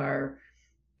do our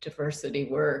diversity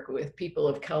work with people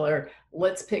of color.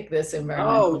 Let's pick this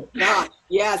environmental. Oh, God.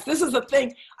 Yes, this is the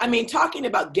thing. Talking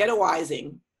about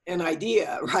ghettoizing an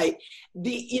idea, right?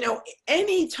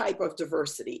 Any type of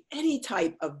diversity, any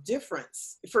type of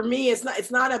difference, for me,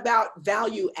 it's not about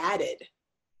value added.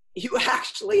 You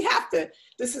actually have to,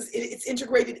 it's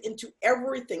integrated into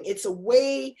everything. It's a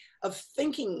way of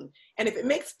thinking. And if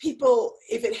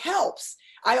it helps,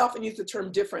 I often use the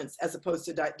term difference as opposed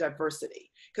to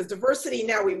diversity. Because diversity,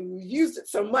 now we've used it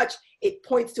so much, it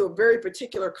points to a very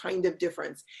particular kind of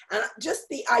difference. And just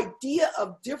the idea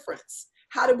of difference,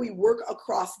 how do we work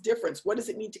across difference? What does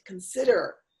it mean to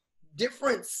consider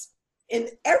difference in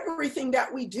everything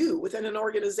that we do within an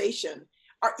organization,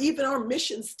 or even our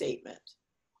mission statement?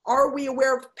 Are we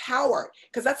aware of power?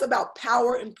 Because that's about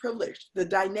power and privilege, the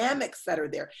dynamics that are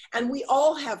there. And we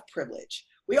all have privilege.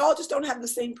 We all just don't have the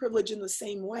same privilege in the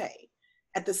same way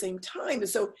at the same time. And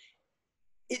so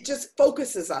it just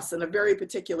focuses us in a very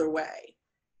particular way.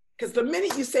 Because the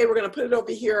minute you say we're going to put it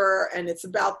over here and it's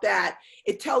about that,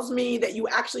 it tells me that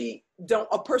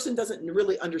a person doesn't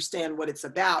really understand what it's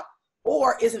about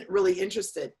or isn't really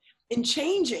interested in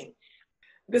changing.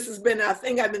 This has been a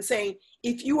thing I've been saying.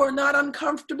 If you are not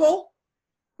uncomfortable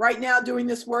right now doing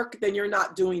this work, then you're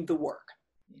not doing the work.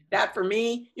 That, for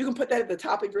me, you can put that at the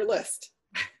top of your list.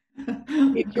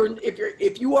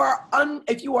 If you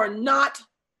are not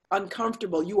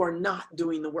uncomfortable, you are not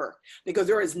doing the work, because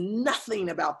there is nothing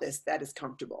about this that is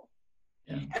comfortable.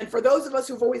 Yeah. And for those of us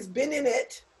who've always been in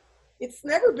it, It's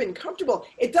never been comfortable.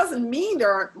 It doesn't mean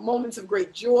there aren't moments of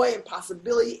great joy and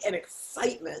possibility and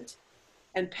excitement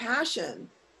and passion.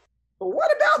 But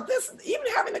what about this? Even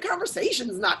having the conversation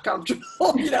is not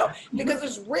comfortable, because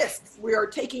there's risks. We are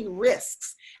taking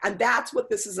risks. And that's what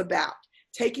this is about.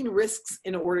 Taking risks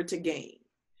in order to gain.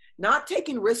 Not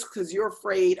taking risks because you're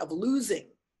afraid of losing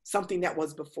something that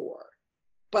was before.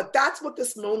 But that's what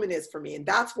this moment is for me. And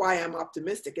that's why I'm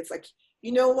optimistic. It's like,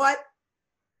 you know what?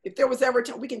 If there was ever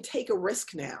time, we can take a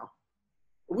risk now.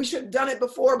 We should have done it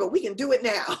before, but we can do it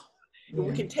now. Yeah.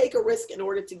 We can take a risk in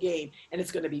order to gain. And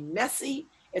it's going to be messy.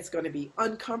 It's going to be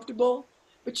uncomfortable.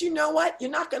 But you know what? You're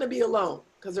not going to be alone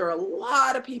because there are a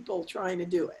lot of people trying to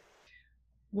do it.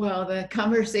 Well, the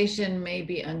conversation may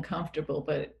be uncomfortable,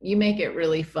 but you make it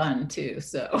really fun too.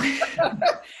 So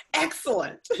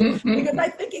excellent. Because I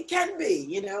think it can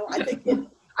be,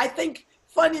 I think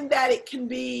fun in that it can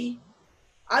be.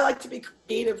 I like to be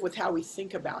creative with how we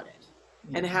think about it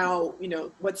and how,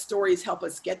 what stories help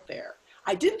us get there.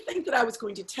 I didn't think that I was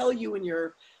going to tell you and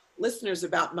your listeners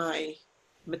about my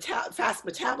fast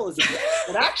metabolism,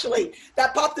 but actually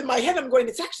that popped in my head. I'm going,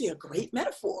 it's actually a great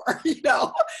metaphor,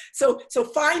 So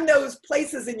find those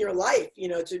places in your life,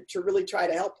 to really try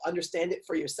to help understand it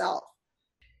for yourself.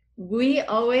 We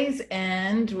always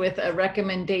end with a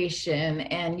recommendation,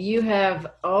 and you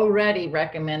have already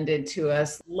recommended to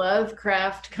us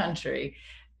Lovecraft Country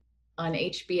on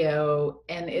HBO.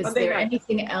 And is there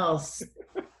anything else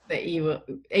that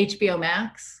HBO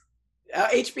Max?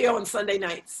 HBO on Sunday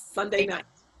nights.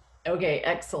 Okay,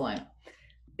 excellent.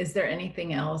 Is there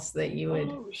anything else that you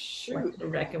would like to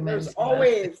recommend? There's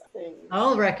always things.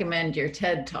 I'll recommend your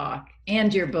TED Talk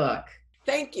and your book.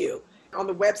 Thank you. On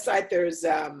the website, there's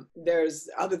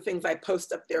other things I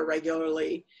post up there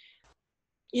regularly.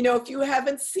 If you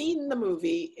haven't seen the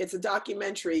movie, it's a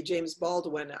documentary, James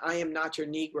Baldwin, I Am Not Your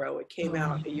Negro. It came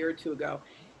out a year or two ago.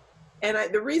 And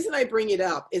the reason I bring it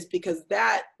up is because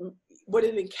what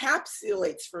it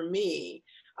encapsulates for me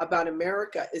about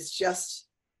America is just,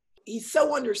 he's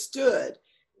so understood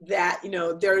that,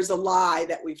 there's a lie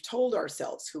that we've told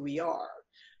ourselves who we are,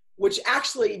 which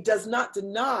actually does not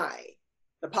deny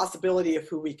the possibility of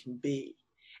who we can be.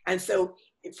 And so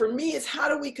for me, it's how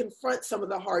do we confront some of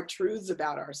the hard truths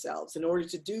about ourselves in order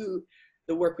to do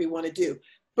the work we want to do.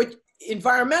 But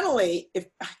environmentally, if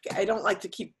I don't like to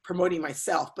keep promoting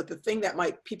myself, but the thing that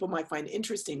people might find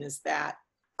interesting is that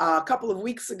a couple of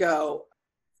weeks ago,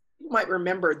 you might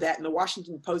remember that in the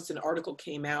Washington Post, an article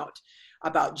came out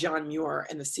about John Muir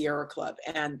and the Sierra Club,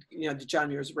 and John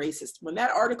Muir's racist. When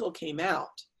that article came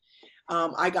out,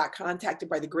 I got contacted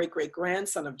by the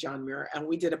great-great-grandson of John Muir, and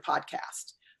we did a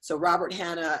podcast. So Robert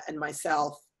Hanna and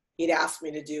myself, he'd asked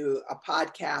me to do a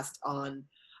podcast on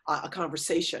a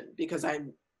conversation because I've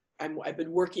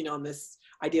been working on this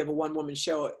idea of a one-woman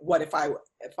show. What if I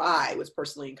was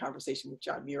personally in conversation with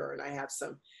John Muir, and I have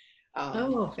some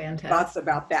fantastic thoughts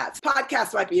about that.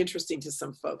 Podcast might be interesting to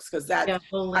some folks because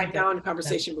I'm now in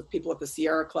conversation with people at the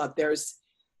Sierra Club. There's,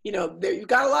 you've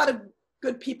got a lot of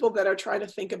good people that are trying to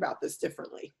think about this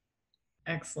differently.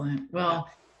 Excellent. Well,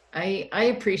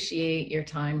 I appreciate your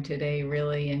time today,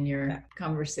 really, and your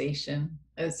conversation.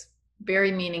 It's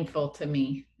very meaningful to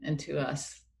me and to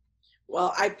us.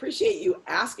 Well, I appreciate you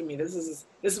asking me. This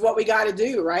is what we got to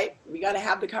do, right? We got to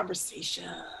have the conversation.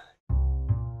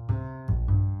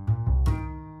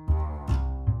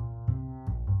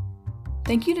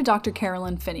 Thank you to Dr.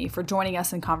 Carolyn Finney for joining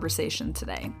us in conversation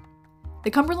today.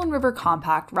 The Cumberland River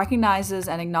Compact recognizes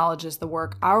and acknowledges the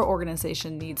work our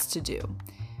organization needs to do.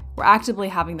 We're actively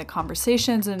having the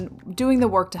conversations and doing the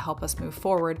work to help us move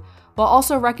forward, while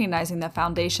also recognizing the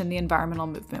foundation the environmental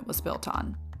movement was built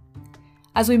on.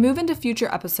 As we move into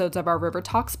future episodes of our River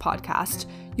Talks podcast,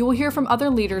 you will hear from other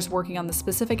leaders working on the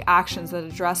specific actions that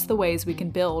address the ways we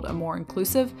can build a more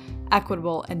inclusive,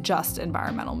 equitable, and just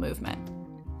environmental movement.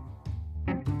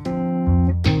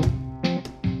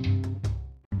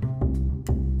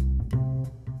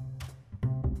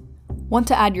 Want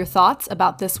to add your thoughts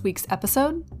about this week's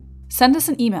episode? Send us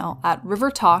an email at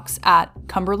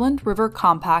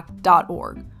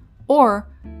rivertalks@cumberlandrivercompact.org or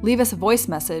leave us a voice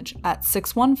message at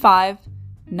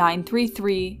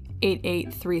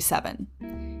 615-933-8837.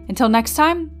 Until next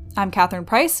time, I'm Catherine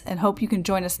Price and hope you can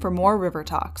join us for more River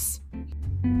Talks.